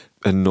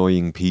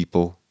 Annoying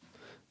people.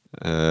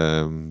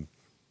 And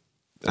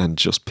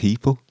just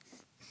people.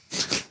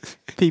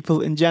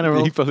 People in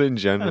general. People in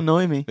general.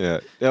 Annoy me. Yeah.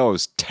 Oh, it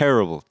was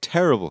terrible.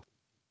 Terrible.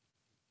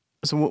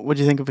 So what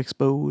do you think of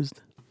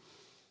Exposed?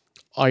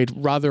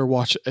 I'd rather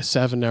watch a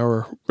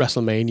 7-hour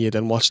WrestleMania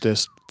than watch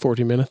this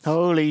 40 minutes.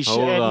 Holy shit,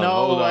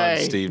 no way.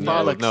 On, Steve.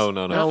 No way.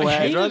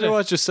 I'd rather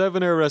watch a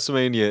 7-hour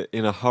WrestleMania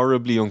in a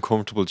horribly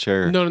uncomfortable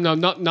chair. No,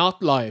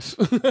 not live.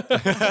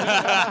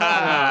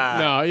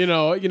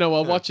 No,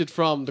 I'll watch it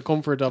from the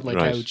comfort of my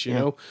couch, you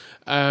know.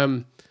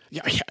 I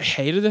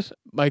hated it.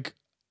 Like,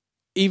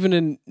 even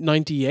in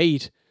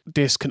 98,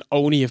 this can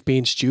only have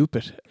been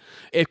stupid.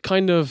 It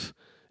kind of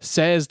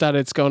says that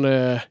it's going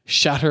to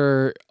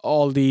shatter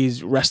all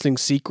these wrestling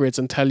secrets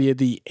and tell you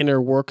the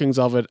inner workings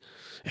of it.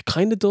 It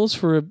kind of does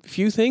for a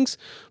few things,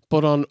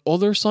 but on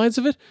other sides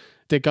of it,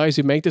 the guys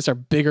who make this are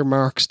bigger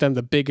marks than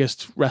the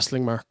biggest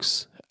wrestling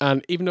marks.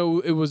 And even though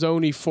it was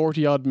only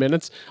 40 odd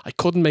minutes, I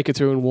couldn't make it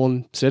through in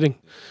one sitting.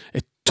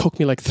 It took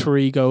me like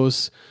 3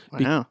 goes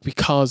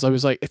because I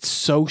was like, it's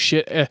so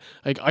shit.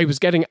 Like, I was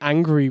getting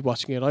angry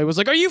watching it. I was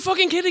like, are you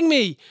fucking kidding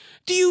me?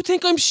 Do you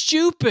think I'm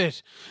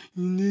stupid?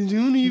 They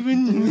don't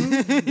even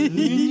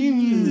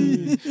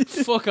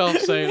fuck off,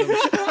 Salem.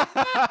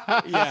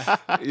 Yeah.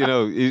 You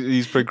know,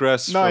 he's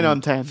progressed 9 from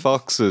on 10.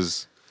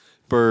 foxes,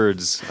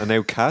 birds, and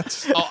now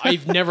cats. Oh,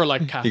 I've never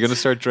liked cats. You're going to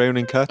start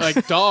drowning cats?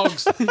 Like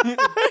dogs.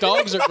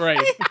 Dogs are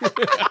great.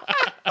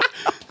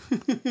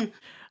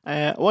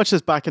 I watched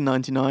this back in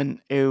 99.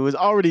 It was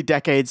already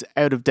decades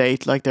out of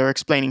date. Like, they were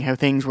explaining how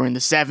things were in the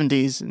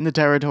 70s in the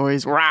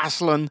territories.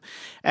 Wrestling.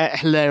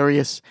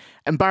 Hilarious.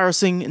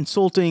 Embarrassing,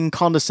 insulting,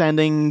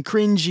 condescending,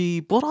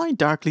 cringy, but I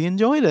darkly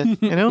enjoyed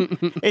it, you know?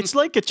 It's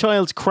like a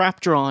child's crap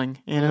drawing,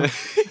 you know?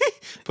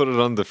 Put it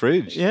on the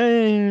fridge. Yeah.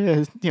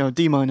 You know,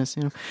 D-, you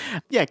know?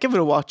 Yeah, give it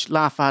a watch,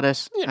 laugh at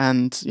it,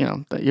 and, you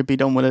know, you'll be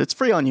done with it. It's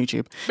free on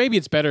YouTube. Maybe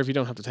it's better if you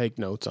don't have to take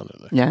notes on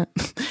it. Like. Yeah.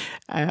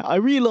 I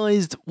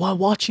realised while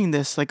watching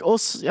this, like,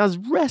 us as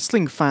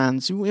wrestling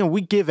fans, you know,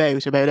 we give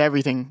out about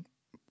everything,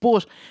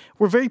 but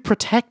we're very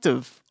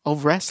protective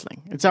of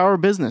wrestling. It's our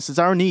business. It's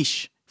our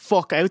niche.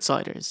 Fuck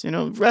outsiders. You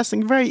know,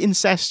 wrestling, very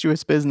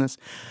incestuous business.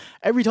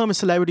 Every time a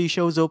celebrity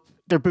shows up,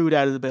 they're booed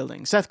out of the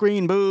building. Seth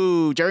Green,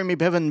 boo. Jeremy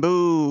Piven,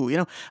 boo. You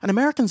know, and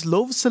Americans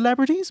love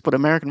celebrities, but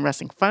American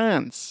wrestling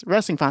fans,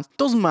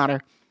 doesn't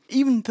matter.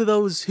 Even to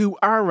those who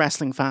are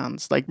wrestling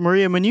fans, like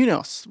Maria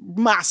Menounos,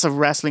 massive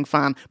wrestling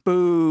fan,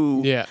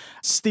 boo. Yeah.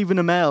 Stephen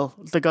Amell,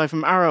 the guy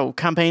from Arrow,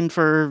 campaigned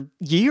for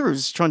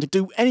years trying to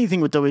do anything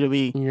with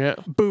WWE. Yeah.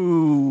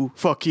 Boo.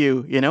 Fuck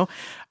you, you know?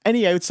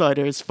 Any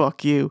outsiders,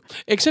 fuck you.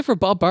 Except for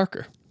Bob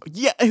Barker.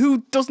 Yeah,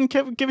 who doesn't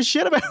give a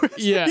shit about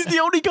wrestling. Yeah. He's the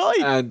only guy.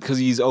 And because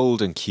he's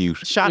old and cute.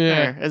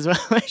 Shatner as well.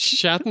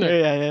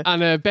 Shatner. Yeah.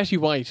 And Betty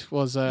White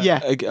was...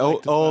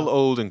 all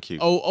old and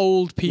cute. Oh,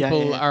 old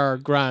people are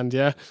grand,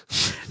 yeah.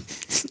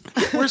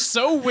 We're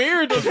so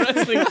weird as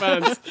wrestling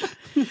fans.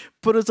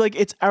 But it's like,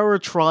 it's our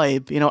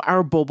tribe, you know,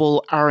 our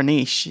bubble, our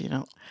niche, you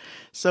know.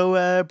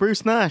 So,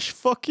 Bruce Nash,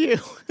 fuck you.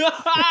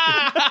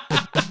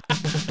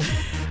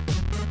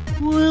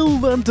 Well,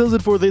 that does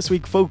it for this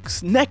week,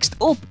 folks. Next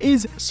up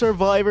is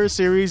Survivor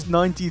Series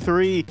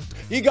 93.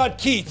 You got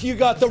Keith, you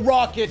got The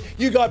Rocket,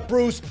 you got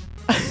Bruce.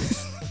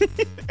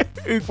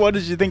 What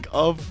did you think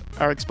of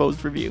our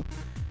Exposed review?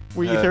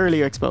 Were you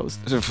thoroughly exposed?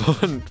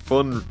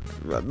 Fun.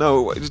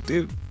 No,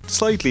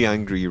 slightly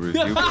angry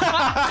review.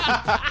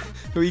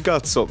 We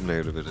got something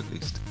out of it at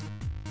least.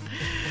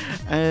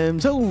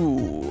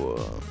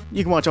 So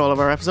you can watch all of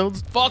our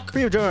episodes. Fuck.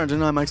 Free of charge,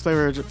 and I'm Max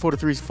Flavor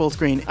 43 full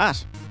screen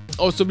at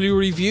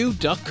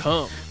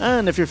OSWreview.com.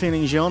 And if you're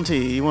feeling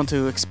jaunty, you want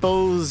to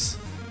expose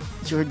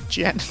your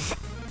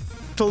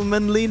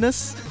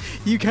gentlemanliness,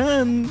 you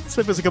can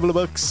slip us a couple of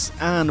bucks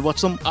and watch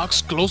some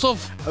exclusive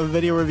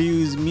video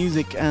reviews,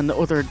 music, and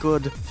other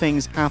good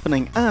things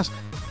happening at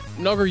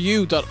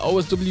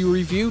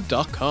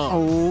noggeryou.oswreview.com.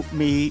 Oh,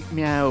 me,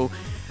 meow.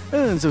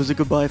 And so it's a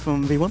goodbye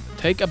from V1.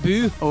 Take a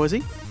boo. Oh, is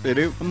he? They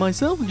do. And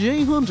myself,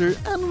 Jay Hunter,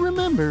 and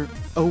remember,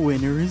 a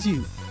winner is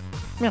you.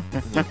 Meow.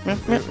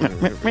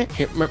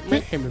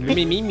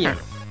 Me.